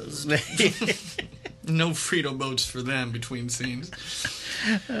housed. No Frito boats for them between scenes.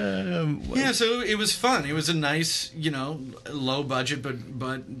 So it was fun. It was a nice, low budget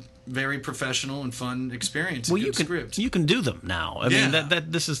but very professional and fun experience. Well, you can do them now. I mean,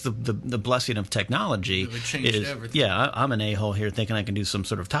 this is the blessing of technology. It changed everything. Yeah, I'm an a-hole here thinking I can do some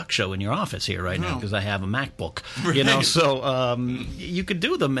sort of talk show in your office here right now because I have a MacBook. Right. So you could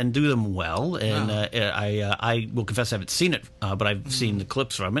do them and do them well. And I will confess I haven't seen it, but I've seen the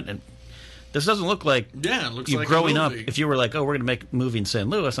clips from it. And this doesn't look like it looks you like growing a up. movie. If you were like, oh, we're going to make a movie in St.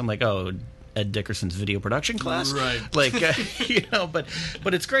 Louis, I'm like, oh, Ed Dickerson's video production class, right? Like,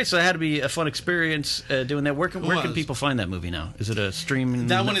 but it's great. So it had to be a fun experience doing that. Where can people find that movie now? Is it a streaming?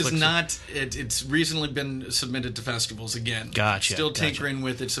 That one Netflix? is not. It's recently been submitted to festivals again. Gotcha. Still tinkering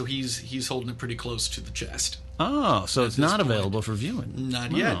with it, so he's holding it pretty close to the chest. Oh, so it's not available for viewing.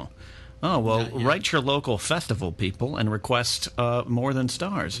 Not yet. Oh, well, write your local festival people and request More Than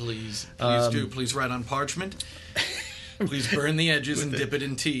Stars. Please do. Please write on parchment. Please burn the edges and dip it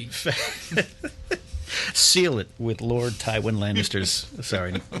in tea. Seal it with Lord Tywin Lannister's.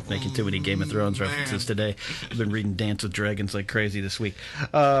 Sorry, making too many Game of Thrones references today. I've been reading Dance with Dragons like crazy this week.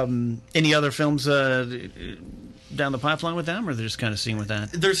 Any other films down the pipeline with them, or they're just kind of seeing with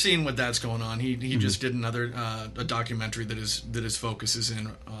that? They're seeing what that's going on. He just did another a documentary that his focuses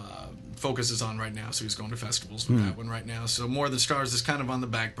on right now. So he's going to festivals with that one right now. So More Than Stars is kind of on the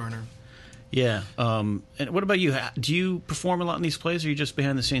back burner. Yeah. And what about you? Do you perform a lot in these plays, or are you just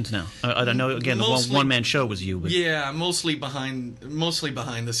behind the scenes now? I know, again, the one-man show was you. But... Yeah, mostly behind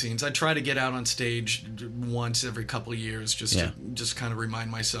the scenes. I try to get out on stage once every couple of years just to kind of remind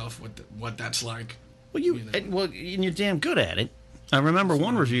myself what that's like. Well, and you're damn good at it. I remember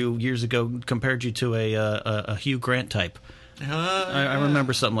one review years ago compared you to a Hugh Grant type. I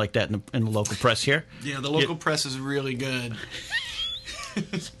remember something like that in the local press here. Yeah, the local press is really good.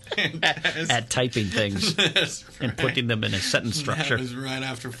 at typing things and putting them in a sentence structure. That was right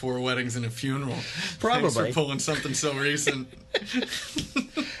after 4 weddings and a funeral. Probably. Thanks for pulling something so recent.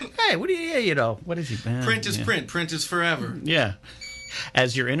 Hey, what is he, man? Print is print. Print is forever. Yeah.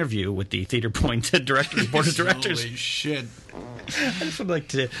 As your interview with the Theater Point Directors Board of Directors. Holy shit. I just would like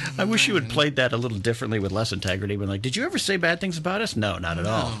to. I wish you had played that a little differently with less integrity. Been like, did you ever say bad things about us? No, not at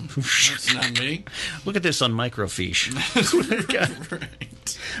all. That's not me. Look at this on microfiche. Right.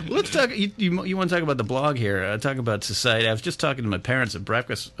 Well, let's talk. You want to talk about the blog here? Talk about society. I was just talking to my parents at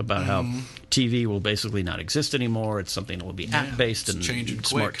breakfast about how TV will basically not exist anymore. It's something that will be app-based and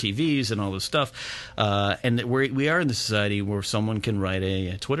smart TVs and all this stuff. And we are in the society where someone can write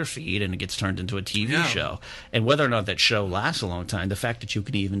a Twitter feed and it gets turned into a TV show. And whether or not that show lasts a long time, the fact that you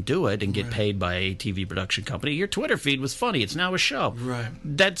can even do it and get paid by a TV production company, your Twitter feed was funny. It's now a show. Right.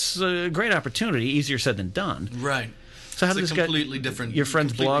 That's a great opportunity. Easier said than done. Right. So how it's did a this completely different. Your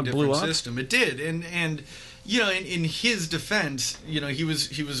friend's blog blew up. System. It did, and in his defense, he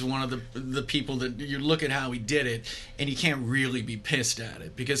was one of the people that you look at how he did it, and you can't really be pissed at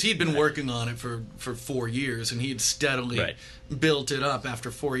it because he'd been working on it for 4 years, and he had steadily built it up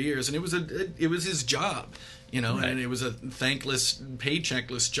after 4 years, and it was his job. And it was a thankless,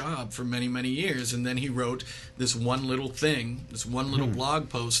 paycheckless job for many, many years. And then he wrote this one little thing, this one little blog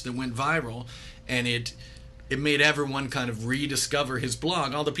post that went viral, and it made everyone kind of rediscover his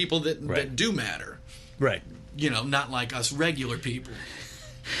blog, all the people that do matter. Right. Not like us regular people.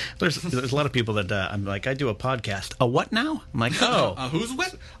 There's a lot of people that I'm like, I do a podcast. A what now? I'm like, oh. Who's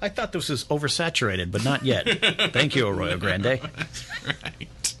what? I thought this was oversaturated, but not yet. Thank you, Arroyo Grande. That's right.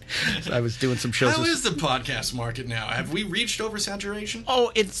 I was doing some shows. How is the podcast market now? Have we reached oversaturation? Oh,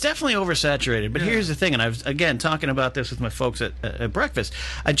 it's definitely oversaturated. But here's the thing, and I was, again, talking about this with my folks at breakfast.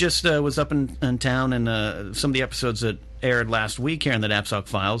 I just was up in town, and some of the episodes that aired last week here in the Knapsack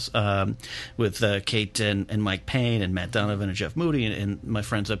Files with Kate and Mike Payne and Matt Donovan and Jeff Moody and my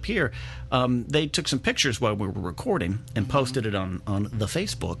friends up here. They took some pictures while we were recording and posted it on the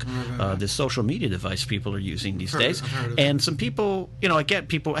Facebook, the social media device people are using these days. And some people, I get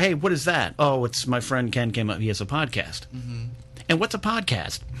people, hey, what is that? Oh, it's my friend Ken came up. He has a podcast. And what's a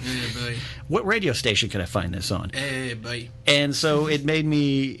podcast? What radio station can I find this on? And so it made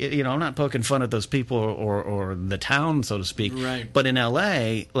me, I'm not poking fun at those people or the town, so to speak. Right. But in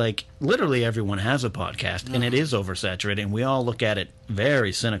L.A., like, literally everyone has a podcast, and it is oversaturated, and we all look at it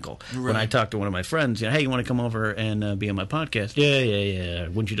very cynical. Right. When I talk to one of my friends, hey, you want to come over and be on my podcast? Yeah.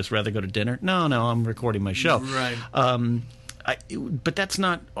 Wouldn't you just rather go to dinner? No, I'm recording my show. Right. But that's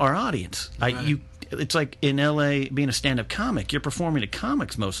not our audience. Right. It's like in L.A. being a stand-up comic. You're performing at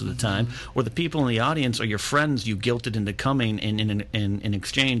comics most of the time, or the people in the audience are your friends you guilted into coming, and in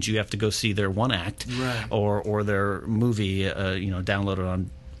exchange you have to go see their one act, right, or their movie, downloaded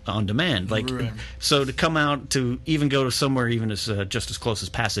on demand. Right. So to come out to even go to somewhere even as just as close as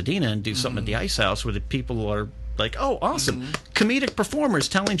Pasadena and do something at the Ice House where the people are like, oh, awesome. Comedic performers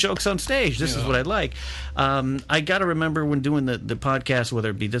telling jokes on stage. This is what I like. I got to remember when doing the podcast,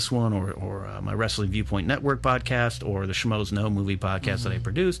 whether it be this one or my Wrestling Viewpoint Network podcast or the Schmoes Know movie podcast that I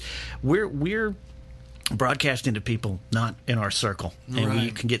produce, we're broadcasting to people not in our circle. And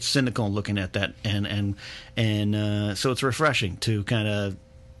we can get cynical looking at that. And so it's refreshing to kind of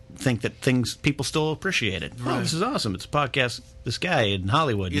think that people still appreciate it. Right. Oh, this is awesome. It's a podcast. This guy in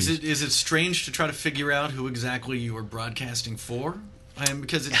Hollywood. Is it strange to try to figure out who exactly you are broadcasting for?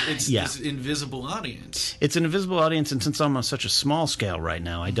 Because it's this invisible audience. It's an invisible audience, and since I'm on such a small scale right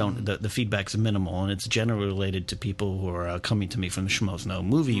now, I don't. The feedback's minimal, and it's generally related to people who are coming to me from the Schmoes Know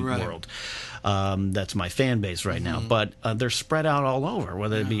movie world. That's my fan base right now, but they're spread out all over.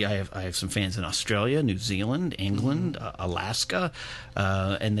 Whether it be, I have some fans in Australia, New Zealand, England, Alaska,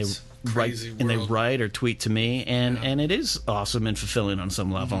 and they write or tweet to me, and it is awesome and fulfilling on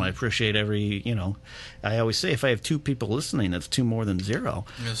some level. And I appreciate every, I always say if I have 2 people listening, that's 2 more than 0.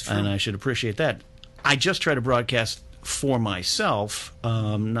 That's true. And I should appreciate that. I just try to broadcast for myself,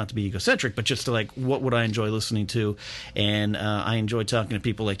 not to be egocentric, but just to what would I enjoy listening to, and I enjoy talking to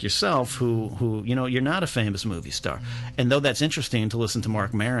people like yourself who you're not a famous movie star, and though that's interesting to listen to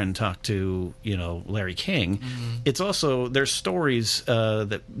Marc Maron talk to Larry King, it's also there's stories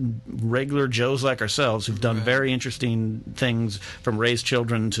that regular Joes like ourselves who've done very interesting things, from raised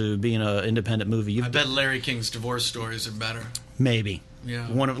children to being an independent movie. I bet Larry King's divorce stories are better. Maybe. Yeah.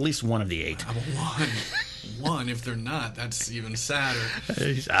 At least one of the 8. One, if they're not, that's even sadder.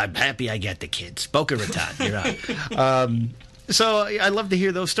 I'm happy I got the kids. Boca Raton, you're on. So I love to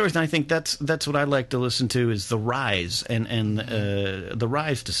hear those stories, and I think that's what I like to listen to is the rise and the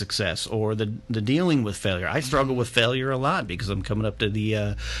rise to success, or the dealing with failure. I struggle with failure a lot because I'm coming up to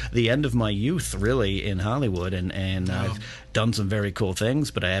the end of my youth, really, in Hollywood, and I've done some very cool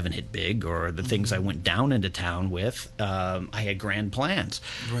things, but I haven't hit big, or the things I went down into town with. I had grand plans.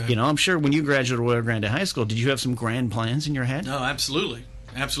 Right. I'm sure when you graduated Royal Grande High School, did you have some grand plans in your head? No, absolutely.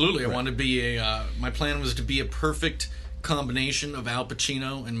 I wanted to be my plan was to be a perfect combination of Al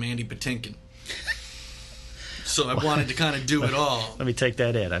Pacino and Mandy Patinkin. So I wanted to kind of do it all. Let me take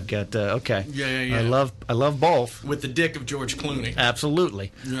that in. I've got okay. Yeah. I love both. With the dick of George Clooney.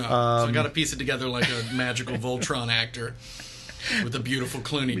 Absolutely. Yeah. So I got to piece it together like a magical Voltron actor with a beautiful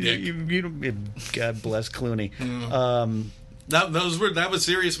Clooney dick. God bless Clooney. That was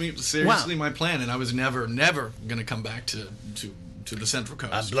seriously my plan, and I was never going to come back to the Central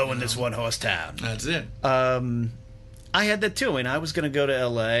Coast. I'm blowing this one horse town. That's it. I had that too, and I was going to go to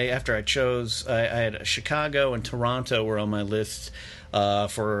L.A. after I chose. I had Chicago and Toronto were on my list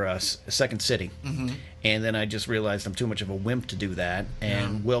for Second City, and then I just realized I'm too much of a wimp to do that.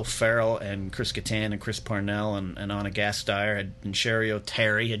 And Will Ferrell and Chris Kattan and Chris Parnell and Anna Gasteyer and Sherry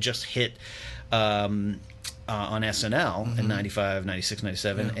O'Terry had just hit on SNL in 95, 96,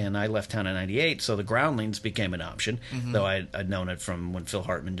 97, and I left town in 98, so the Groundlings became an option, though I'd known it from when Phil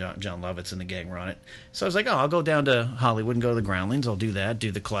Hartman, John Lovitz, and the gang were on it. So I was like, I'll go down to Hollywood and go to the Groundlings. I'll do that,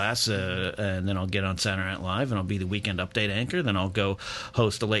 do the class, and then I'll get on Saturday Night Live, and I'll be the weekend update anchor. Then I'll go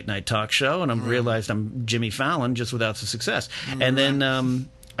host a late-night talk show, and I realized I'm Jimmy Fallon just without the success. And then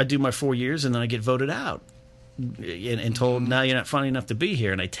I do my 4 years, and then I get voted out. And told, now you're not funny enough to be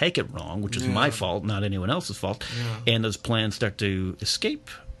here, and I take it wrong, which is my fault, not anyone else's fault. And those plans start to escape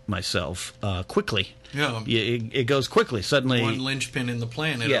myself quickly. It goes quickly. Suddenly, one linchpin in the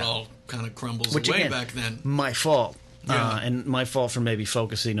plan, it all kind of crumbles away again, back then. My fault, and my fault for maybe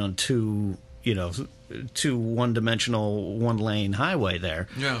focusing on two one-dimensional, one-lane highway there.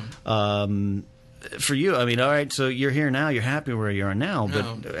 For you, I mean, all right, so you're here now, you're happy where you are now,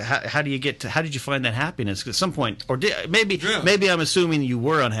 but how do you get to, how did you find that happiness? At some point, or maybe I'm assuming you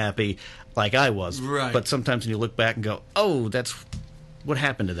were unhappy like I was, but sometimes when you look back and go, oh, that's, what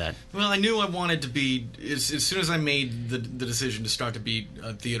happened to that? Well, I knew I wanted to be, as soon as I made the decision to start to be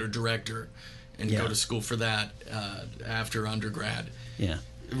a theater director, and go to school for that after undergrad. Yeah.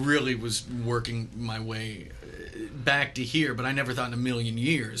 Really was working my way back to here, but I never thought in a million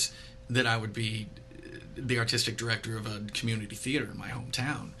years that I would be the artistic director of a community theater in my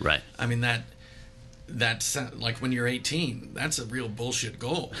hometown. Right. I mean, that's like when you're 18, that's a real bullshit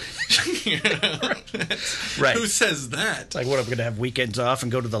goal. You know? Right. Who says that? It's like, what, I'm going to have weekends off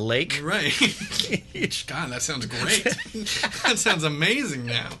and go to the lake? Right. God, that sounds great. That sounds amazing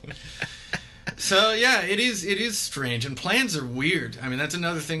now. So yeah, it is strange, and plans are weird. I mean, that's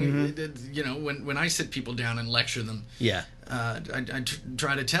another thing. You know, when I sit people down and lecture them, I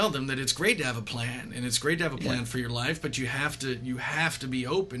try to tell them that it's great to have a plan, and it's great to have a plan for your life, but you have to be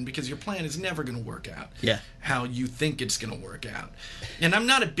open, because your plan is never going to work out how you think it's going to work out. And I'm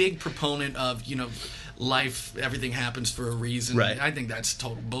not a big proponent of, you know, life, everything happens for a reason. Right. I think that's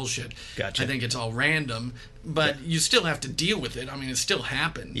total bullshit. Gotcha. I think it's all random, but you still have to deal with it. I mean, it still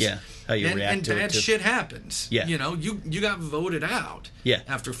happens. Yeah. How you react and to it. bad shit happens. Yeah. You know, you got voted out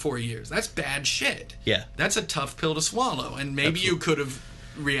after 4 years. That's bad shit. Yeah. That's a tough pill to swallow. And maybe you could have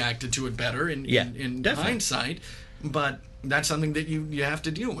reacted to it better in hindsight, but that's something that you have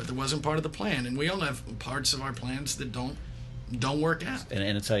to deal with. It wasn't part of the plan, and we all have parts of our plans that don't work out.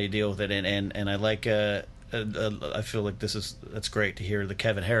 And it's how you deal with it. And I like I feel like that's great to hear the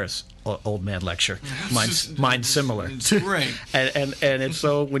Kevin Harris old man lecture. Mine's similar. It's great. and it's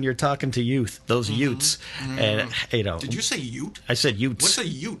so when you're talking to youth, those Utes, and you know. Did you say Ute? I said Utes. What's a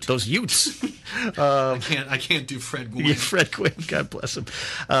Ute? Those Utes. I can't do Fred Gwynne. Yeah, Fred Gwynne, God bless him.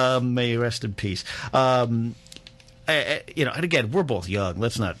 May he rest in peace. You know, and again, we're both young.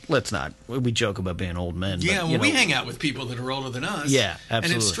 Let's not. We joke about being old men. Yeah, but, we hang out with people that are older than us. Yeah, absolutely.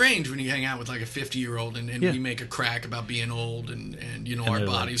 And it's strange when you hang out with like a 50-year-old and we make a crack about being old and you know, our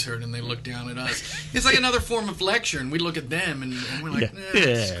bodies hurt and they look down at us. It's like another form of lecture, and we look at them and we're like,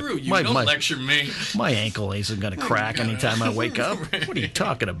 screw you, don't lecture me. My ankle isn't going to crack anytime I wake up. Right. What are you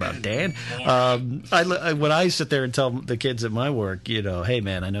talking about, Dan? When I sit there and tell the kids at my work, you know, hey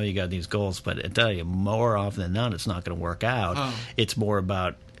man, I know you got these goals, but I tell you, more often than not, it's not going to work out. It's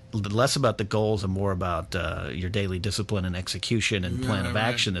less about the goals and more about your daily discipline and execution and plan of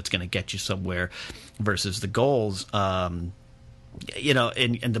action that's going to get you somewhere versus the goals. You know,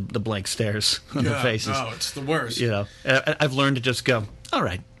 and the blank stares on their faces. Oh, it's the worst. You know, I've learned to just go, all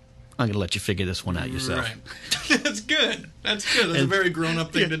right, I'm going to let you figure this one out yourself. Right. That's good. That's a very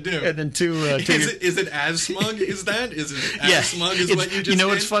grown-up thing to do. And then is it as smug as that? Is it as smug as what you just You know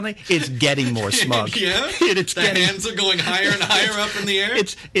did? what's funny? It's getting more smug. Yeah? Hands are going higher and higher up in the air?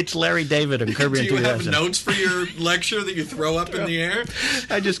 It's Larry David and Kirby Do you have Enthusiasm. notes for your lecture that you throw up in the air?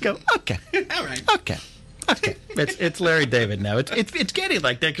 I just go, okay. All right. Okay. It's Larry David now. It's getting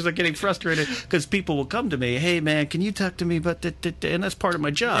like that because I'm getting frustrated because people will come to me, hey man, can you talk to me about that? And that's part of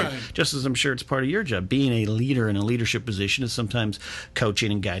my job, just as I'm sure it's part of your job. Being a leader in a leadership position is sometimes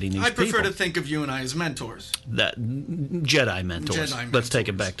coaching and guiding these people. I prefer to think of you and I as mentors. That Jedi mentors. Let's take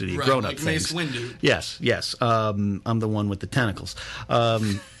it back to the grown-up like things. Mace Windu. Yes. I'm the one with the tentacles.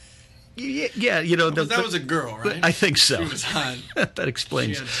 Yeah, you know... that was a girl, right? I think so. She was hot. That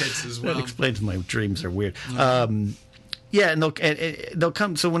explains... She had tits as well. That explains my dreams are weird. Yeah, and they'll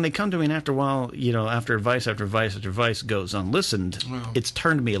come... So when they come to me, and after a while, you know, after advice goes unlistened, it's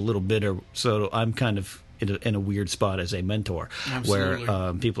turned me a little bitter, so I'm kind of in a weird spot as a mentor. Absolutely.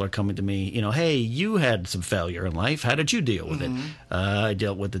 Where people are coming to me, you know, hey, you had some failure in life. How did you deal with it? I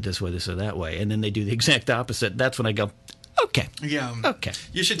dealt with it this way, this or that way. And then they do the exact opposite. That's when I go... Okay. Yeah. Okay.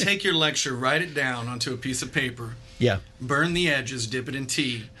 You should take your lecture, write it down onto a piece of paper. Yeah. Burn the edges, dip it in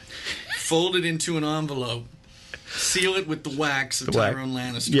tea, fold it into an envelope, seal it with the wax of Tyrone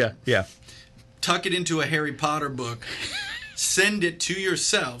Lannister. Yeah. Tuck it into a Harry Potter book, send it to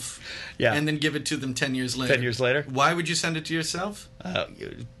yourself, and then give it to them 10 years later. 10 years later? Why would you send it to yourself?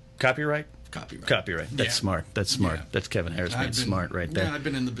 Copyright? Copyright. That's smart. Yeah. That's Kevin Harris being smart right there. Yeah, I've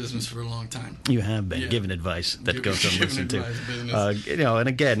been in the business for a long time. You have been giving advice that goes unlistened to. You know, and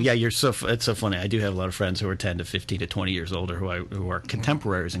again, it's so funny. I do have a lot of friends who are 10 to 15 to 20 years older who are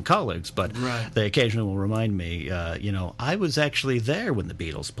contemporaries and colleagues, but they occasionally will remind me, you know, I was actually there when the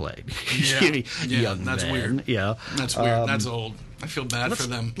Beatles played. Young that's man. weird. Yeah, that's weird. That's old. I feel bad for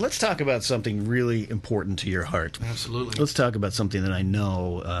them. Let's talk about something really important to your heart. Absolutely. Let's talk about something that I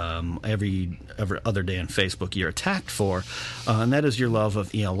know every other day on Facebook you're attacked for, and that is your love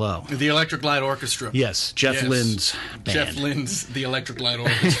of ELO. The Electric Light Orchestra. Yes, Jeff Lynne's band. Jeff Lynne's The Electric Light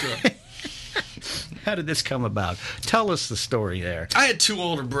Orchestra. How did this come about? Tell us the story there. I had two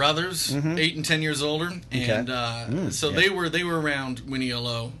older brothers, 8 and 10 years older, and so they were around when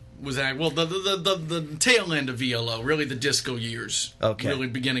ELO was the tail end of ELO, really the disco years. Okay. Really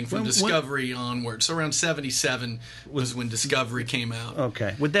beginning from Discovery onward. So around 77 was when Discovery came out.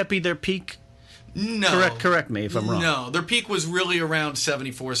 Okay. Would that be their peak? No. Correct me if I'm wrong. No, their peak was really around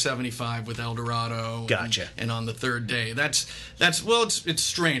 74, 75 with El Dorado. Gotcha. And On the Third Day. It's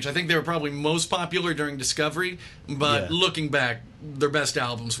strange. I think they were probably most popular during Discovery, but looking back, their best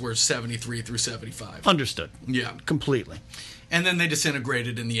albums were 73 through 75. Understood. Yeah. Completely. And then they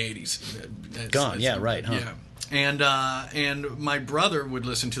disintegrated in the 80s. Gone, right, huh? Yeah. And my brother would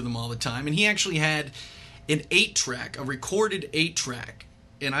listen to them all the time, and he actually had an 8-track, a recorded 8-track.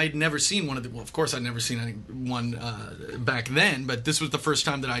 And I'd never seen one of them. Well, of course, I'd never seen one back then, but this was the first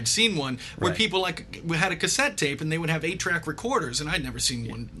time that I'd seen one where people had a cassette tape and they would have 8-track recorders, and I'd never seen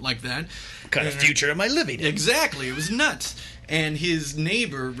one like that. Kind of future am I living in? Exactly. It was nuts. And his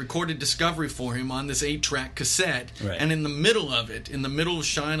neighbor recorded Discovery for him on this 8-track cassette. Right. And in the middle of it, in the middle of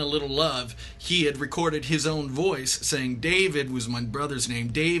Shine a Little Love, he had recorded his own voice saying, David was my brother's name.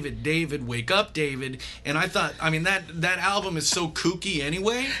 David, wake up, David. And I thought, that album is so kooky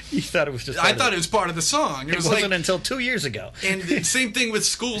anyway. You thought it was just I thought it was part of the song. It wasn't until 2 years ago. And the same thing with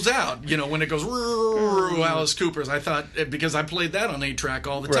School's Out. When it goes, Alice Cooper's. I thought, because I played that on 8-track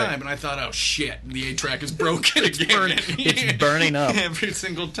all the time, and I thought, oh shit, the 8-track is broken again. It's burning up every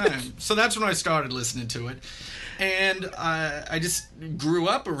single time. So that's when I started listening to it, and I just grew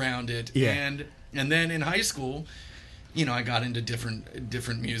up around it. Yeah. And then in high school, I got into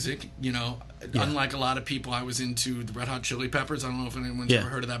different music. Unlike a lot of people, I was into the Red Hot Chili Peppers. I don't know if anyone's ever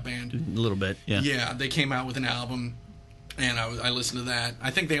heard of that band. A little bit. Yeah, they came out with an album, and I listened to that.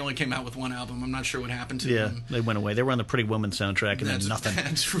 I think they only came out with one album. I'm not sure what happened to them. They went away. They were on the Pretty Woman soundtrack, and then nothing.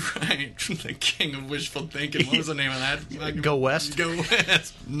 That's right. The King of Wishful Thinking. What was the name of that? Go West. Go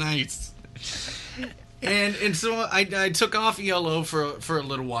West. Nice. And so I took off ELO for a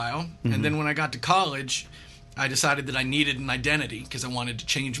little while, and then when I got to college, I decided that I needed an identity because I wanted to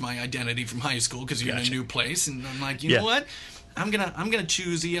change my identity from high school because you're in a new place, and I'm like, you know what? I'm gonna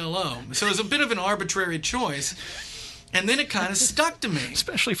choose ELO. So it was a bit of an arbitrary choice. And then it kind of stuck to me.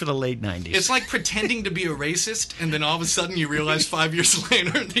 Especially for the late 90s. It's like pretending to be a racist, and then all of a sudden you realize 5 years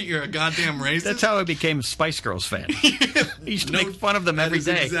later that you're a goddamn racist. That's how I became a Spice Girls fan. I used to make fun of them every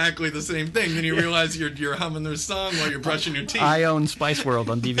day. Exactly the same thing. Then you realize you're humming their song while you're brushing your teeth. I own Spice World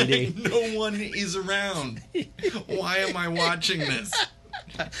on DVD. No one is around. Why am I watching this?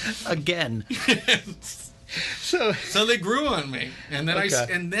 Again. So they grew on me. And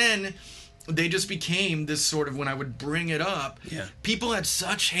then they just became this sort of, when I would bring it up, people had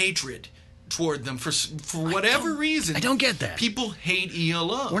such hatred toward them for whatever reason. I don't get that. People hate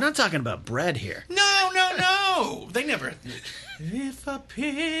ELO. We're not talking about bread here. No. They never. If a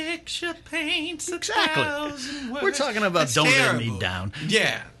picture paints 1,000 words. We're talking about Don't Let Me Down.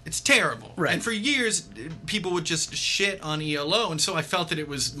 Yeah, it's terrible. Right. And for years, people would just shit on ELO, and so I felt that it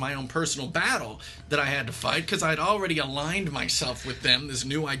was my own personal battle that I had to fight because I'd already aligned myself with them, this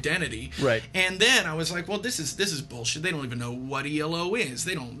new identity. Right. And then I was like, well, this is bullshit. They don't even know what ELO is.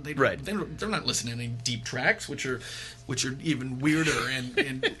 They're not listening to any deep tracks, which are even weirder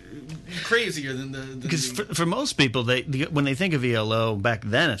and crazier than the. Because for most people, when they think of ELO back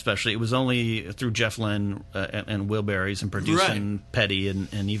then, especially, it was only through Jeff Lynne and Will Berries and producing Petty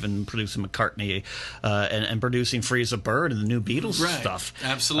and even producing McCartney and producing Free as a Bird and the new Beatles stuff.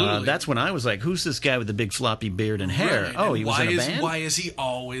 Absolutely. That's when I was like, who's this guy with the big floppy beard and hair? Right. Oh, and he was in a band? Why is he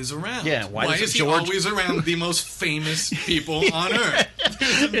always around? Yeah, why is he always around the most famous people on Earth?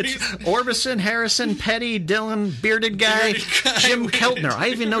 It's Orbison, Harrison, Petty, Dylan, bearded guy, Jim Keltner. I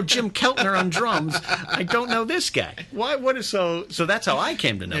even know Jim Keltner on drums. I don't know this guy. Why? What is so that's how I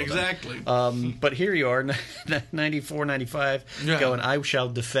came to know exactly. them. But here you are, 94, 95, going, I shall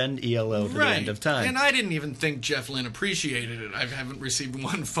defend ELO to the end of time. And I didn't even think Jeff Lynne appreciated it. I haven't received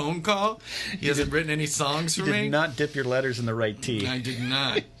one phone call. He hasn't written any songs for me. You did not dip your letters in the right tea. I did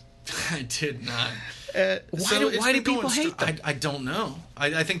not. I did not. Why do people hate them? I don't know.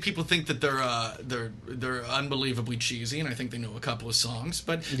 I think people think that they're unbelievably cheesy, and I think they know a couple of songs,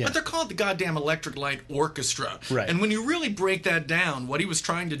 but they're called the goddamn Electric Light Orchestra. Right. And when you really break that down, what he was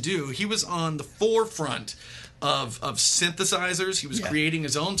trying to do, he was on the forefront of synthesizers. He was creating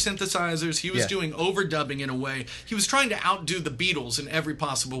his own synthesizers. He was doing overdubbing in a way. He was trying to outdo the Beatles in every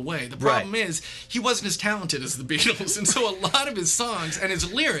possible way. The problem is he wasn't as talented as the Beatles, and so a lot of his songs and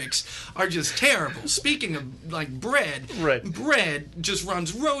his lyrics are just terrible. Speaking of like bread just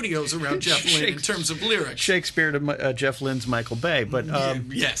runs rodeos around Jeff Lynne in terms of lyrics. Shakespeare to Jeff Lynne's Michael Bay, but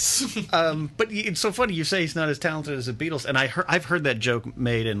yes. But it's so funny you say he's not as talented as the Beatles, and I've heard that joke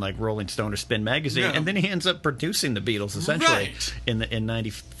made in like Rolling Stone or Spin magazine, and then he ends up producing the Beatles essentially Right. in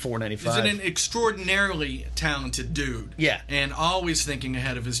 94, 95. He's an extraordinarily talented dude. Yeah. And always thinking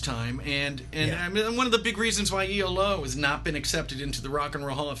ahead of his time. And I mean, one of the big reasons why ELO has not been accepted into the Rock and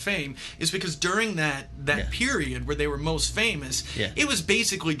Roll Hall of Fame is because during that period where they were most famous, it was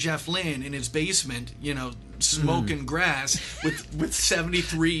basically Jeff Lynne in his basement, smoking grass with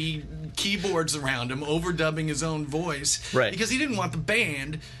 73 keyboards around him, overdubbing his own voice. Right. Because he didn't want the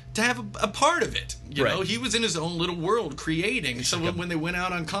band to have a part of it. You know, he was in his own little world creating. So when they went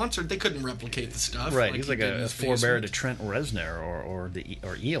out on concert, they couldn't replicate the stuff. Right, he's like a forebear to Trent Reznor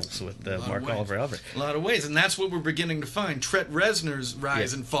or Eels with Mark Oliver Albert. A lot of ways, and that's what we're beginning to find. Trent Reznor's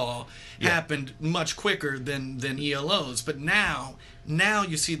rise and fall happened much quicker than ELO's, but now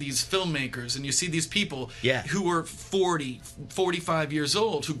you see these filmmakers and you see these people who were 40, 45 years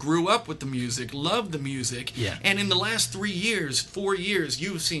old, who grew up with the music, loved the music, and in the last 4 years,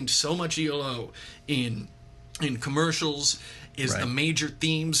 you've seen so much ELO in commercials, the major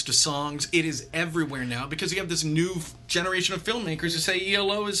themes to songs. It is everywhere now because you have this new generation of filmmakers who say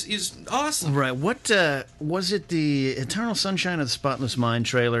ELO is awesome. Right. What was it? The Eternal Sunshine of the Spotless Mind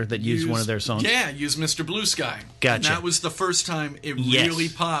trailer that used one of their songs? Yeah, used Mr. Blue Sky. Gotcha. And that was the first time it really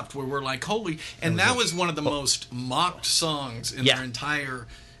popped, where we're like, holy. And that was one of the most mocked songs in their entire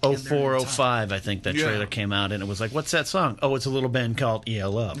 04, 05, I think that trailer came out, and it was like, what's that song? Oh, it's a little band called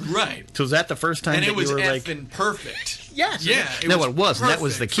ELO. Right. So was that the first time and that it was you were effing perfect. Yes. Yeah. It was, and that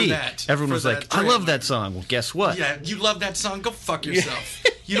was the key. Everyone was like, I love that song. Well, guess what? Yeah, you love that song? Go fuck yourself.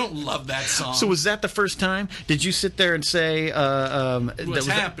 You don't love that song. So was that the first time? Did you sit there and say... what's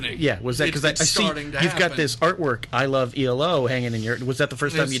happening? Was that... Because I see you've got this artwork, I love ELO, hanging in your... Was that the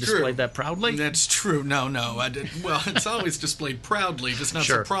first time you displayed that proudly? That's true. No. I did. Well, it's always displayed proudly, just not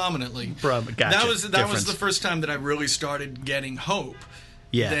so prominently. Gotcha. That was the first time that I really started getting hope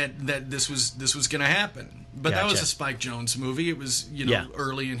that this was going to happen. But that was a Spike Jonze movie. It was,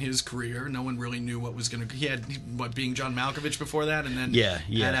 early in his career. No one really knew what was going to... He had, being John Malkovich before that, and then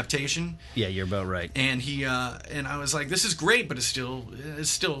Adaptation. Yeah, you're about right. And he, and I was like, this is great, but it's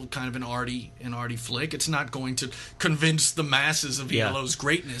still kind of an arty flick. It's not going to convince the masses of ELO's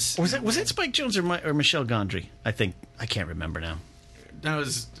greatness. Was that Spike Jonze or Michel Gondry? I can't remember now. That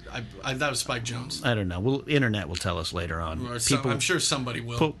was Spike Jonze. I don't know. Internet will tell us later on. I'm sure somebody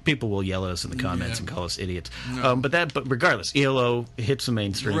will. People will yell at us in the comments and call us idiots. No. But regardless, ELO hits the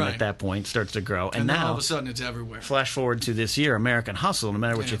mainstream at that point, starts to grow, and now all of a sudden it's everywhere. Flash forward to this year, American Hustle. No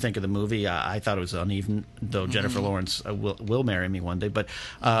matter what you think of the movie, I thought it was uneven. Though Jennifer Lawrence will marry me one day, but.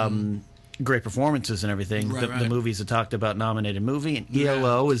 Great performances and everything. The movies that talked about nominated movie, and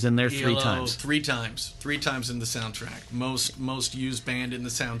ELO is in there three times. Three times in the soundtrack. Most used band in the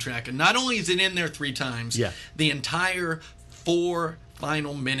soundtrack. And not only is it in there 3 times, the entire 4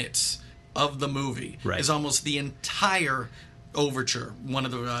 final minutes of the movie is almost the entire overture, one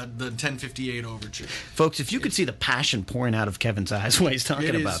of the 1058 overture. Folks, if you could see the passion pouring out of Kevin's eyes when he's talking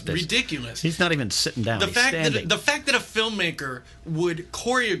about this. It's ridiculous. He's not even sitting down. The fact that a filmmaker would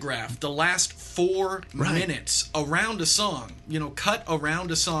choreograph the last 4 minutes around a song, cut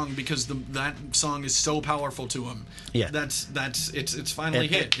around a song because that song is so powerful to him. Yeah. It's finally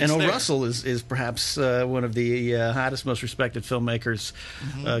hit. And Russell is perhaps one of the hottest, most respected filmmakers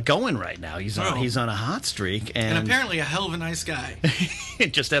going right now. He's on a hot streak, and apparently a hell of a nice guy.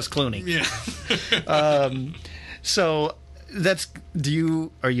 Just as Clooney. Yeah. So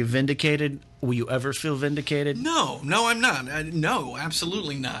are you vindicated? Will you ever feel vindicated? No, I'm not. No,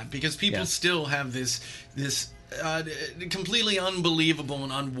 absolutely not. Because people still have this completely unbelievable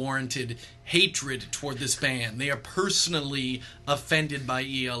and unwarranted hatred toward this band. They are personally offended by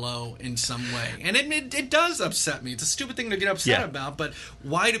ELO in some way. And it does upset me. It's a stupid thing to get upset about, but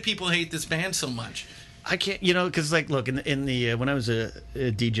why do people hate this band so much? I can't, because look, in the when I was a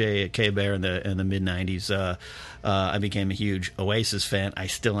DJ at K-Bear in the mid '90s, I became a huge Oasis fan. I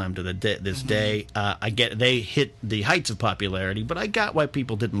still am to this day. They hit the heights of popularity, but I got why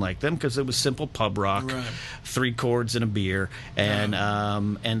people didn't like them because it was simple pub rock, 3 chords and a beer,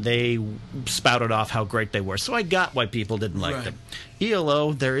 and they spouted off how great they were. So I got why people didn't like them.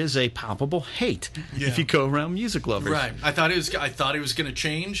 ELO, there is a palpable hate if you go around music lovers. Right. I thought it was going to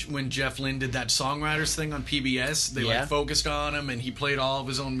change when Jeff Lynne did that songwriters thing on PBS. They focused on him and he played all of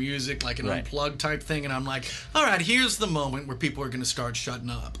his own music like an unplugged type thing. And I'm like, all right, here's the moment where people are going to start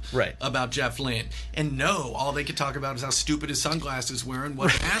shutting up about Jeff Lynne. And no, all they could talk about is how stupid his sunglasses were and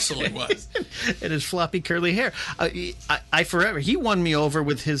what an asshole he was. And his floppy curly hair. He won me over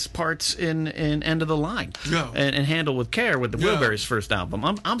with his parts in End of the Line and Handle with Care with the Blueberries first album.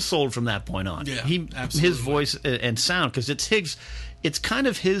 I'm sold from that point on. Yeah, his voice and sound, because it's it's kind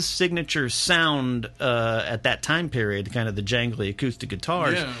of his signature sound at that time period, kind of the jangly acoustic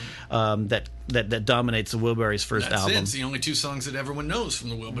guitars that dominates the Wilburys' first album. It's the only two songs that everyone knows from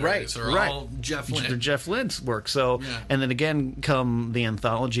the Wilburys are all Jeff Lynne. They're Jeff Lynne's work. So, and then again, come the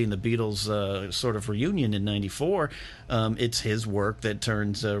anthology and the Beatles sort of reunion in '94, it's his work that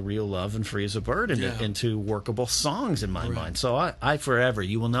turns Real Love and Free as a Bird into workable songs in my mind. So I forever,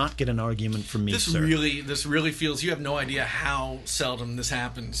 you will not get an argument from me, sir. This really feels, you have no idea how seldom this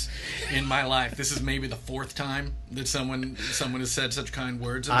happens in my life. This is maybe the fourth time that someone has said such kind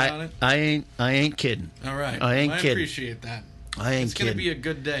words about it. I ain't kidding. All right. I ain't kidding. I appreciate that. I ain't It's going to be a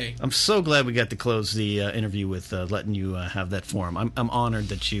good day. I'm so glad we got to close the interview with letting you have that forum. I'm honored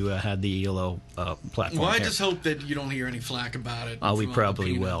that you had the ELO platform. Well, I just hope that you don't hear any flack about it. Oh, we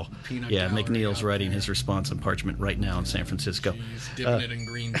probably will. Yeah, McNeil's writing his response on parchment right now in San Francisco. He's dipping it in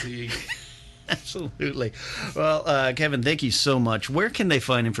green tea. Absolutely. Well, Kevin, thank you so much. Where can they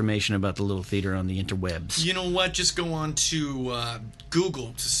find information about the Little Theater on the interwebs? You know what? Just go on to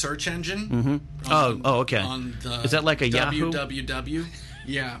Google, to search engine. Mm-hmm. Okay. On the Is that like a Yahoo? www.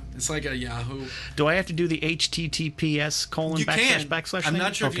 Yeah, it's like a Yahoo. Do I have to do the HTTPS:// You can. // I'm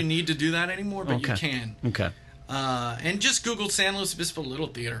not sure if you need to do that anymore, but you can. Okay. And just Google San Luis Obispo Little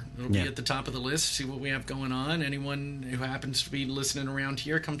Theater. It'll be at the top of the list. See what we have going on. Anyone who happens to be listening around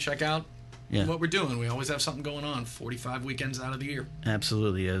here, come check out what we're doing. We always have something going on 45 weekends out of the year.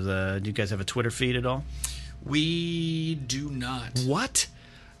 Absolutely. Do you guys have a Twitter feed at all? We do not. What?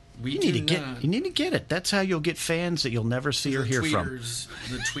 You need to get it. That's how you'll get fans that you'll never see or hear from.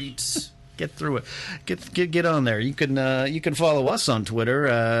 The tweets. Get through it. Get on there. You can follow us on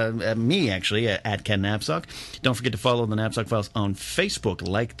Twitter. Me actually at Ken Napzok. Don't forget to follow the Napzok Files on Facebook.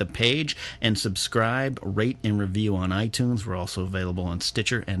 Like the page and subscribe, rate and review on iTunes. We're also available on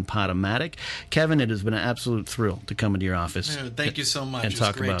Stitcher and Podomatic. Kevin, it has been an absolute thrill to come into your office. Thank you so much. And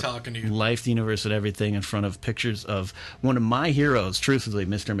talk great about talking to you. Life, the universe, and everything in front of pictures of one of my heroes, truthfully,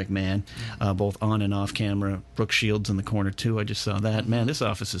 Mr. McMahon, both on and off camera. Brooke Shields in the corner too. I just saw that. Man, this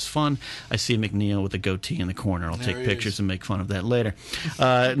office is fun. I see McNeil with a goatee in the corner. I'll take pictures and make fun of that later.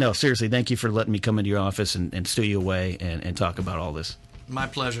 No, seriously, thank you for letting me come into your office and stew you away and talk about all this. My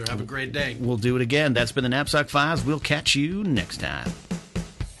pleasure. Have a great day. We'll do it again. That's been the Napzok Files. We'll catch you next time.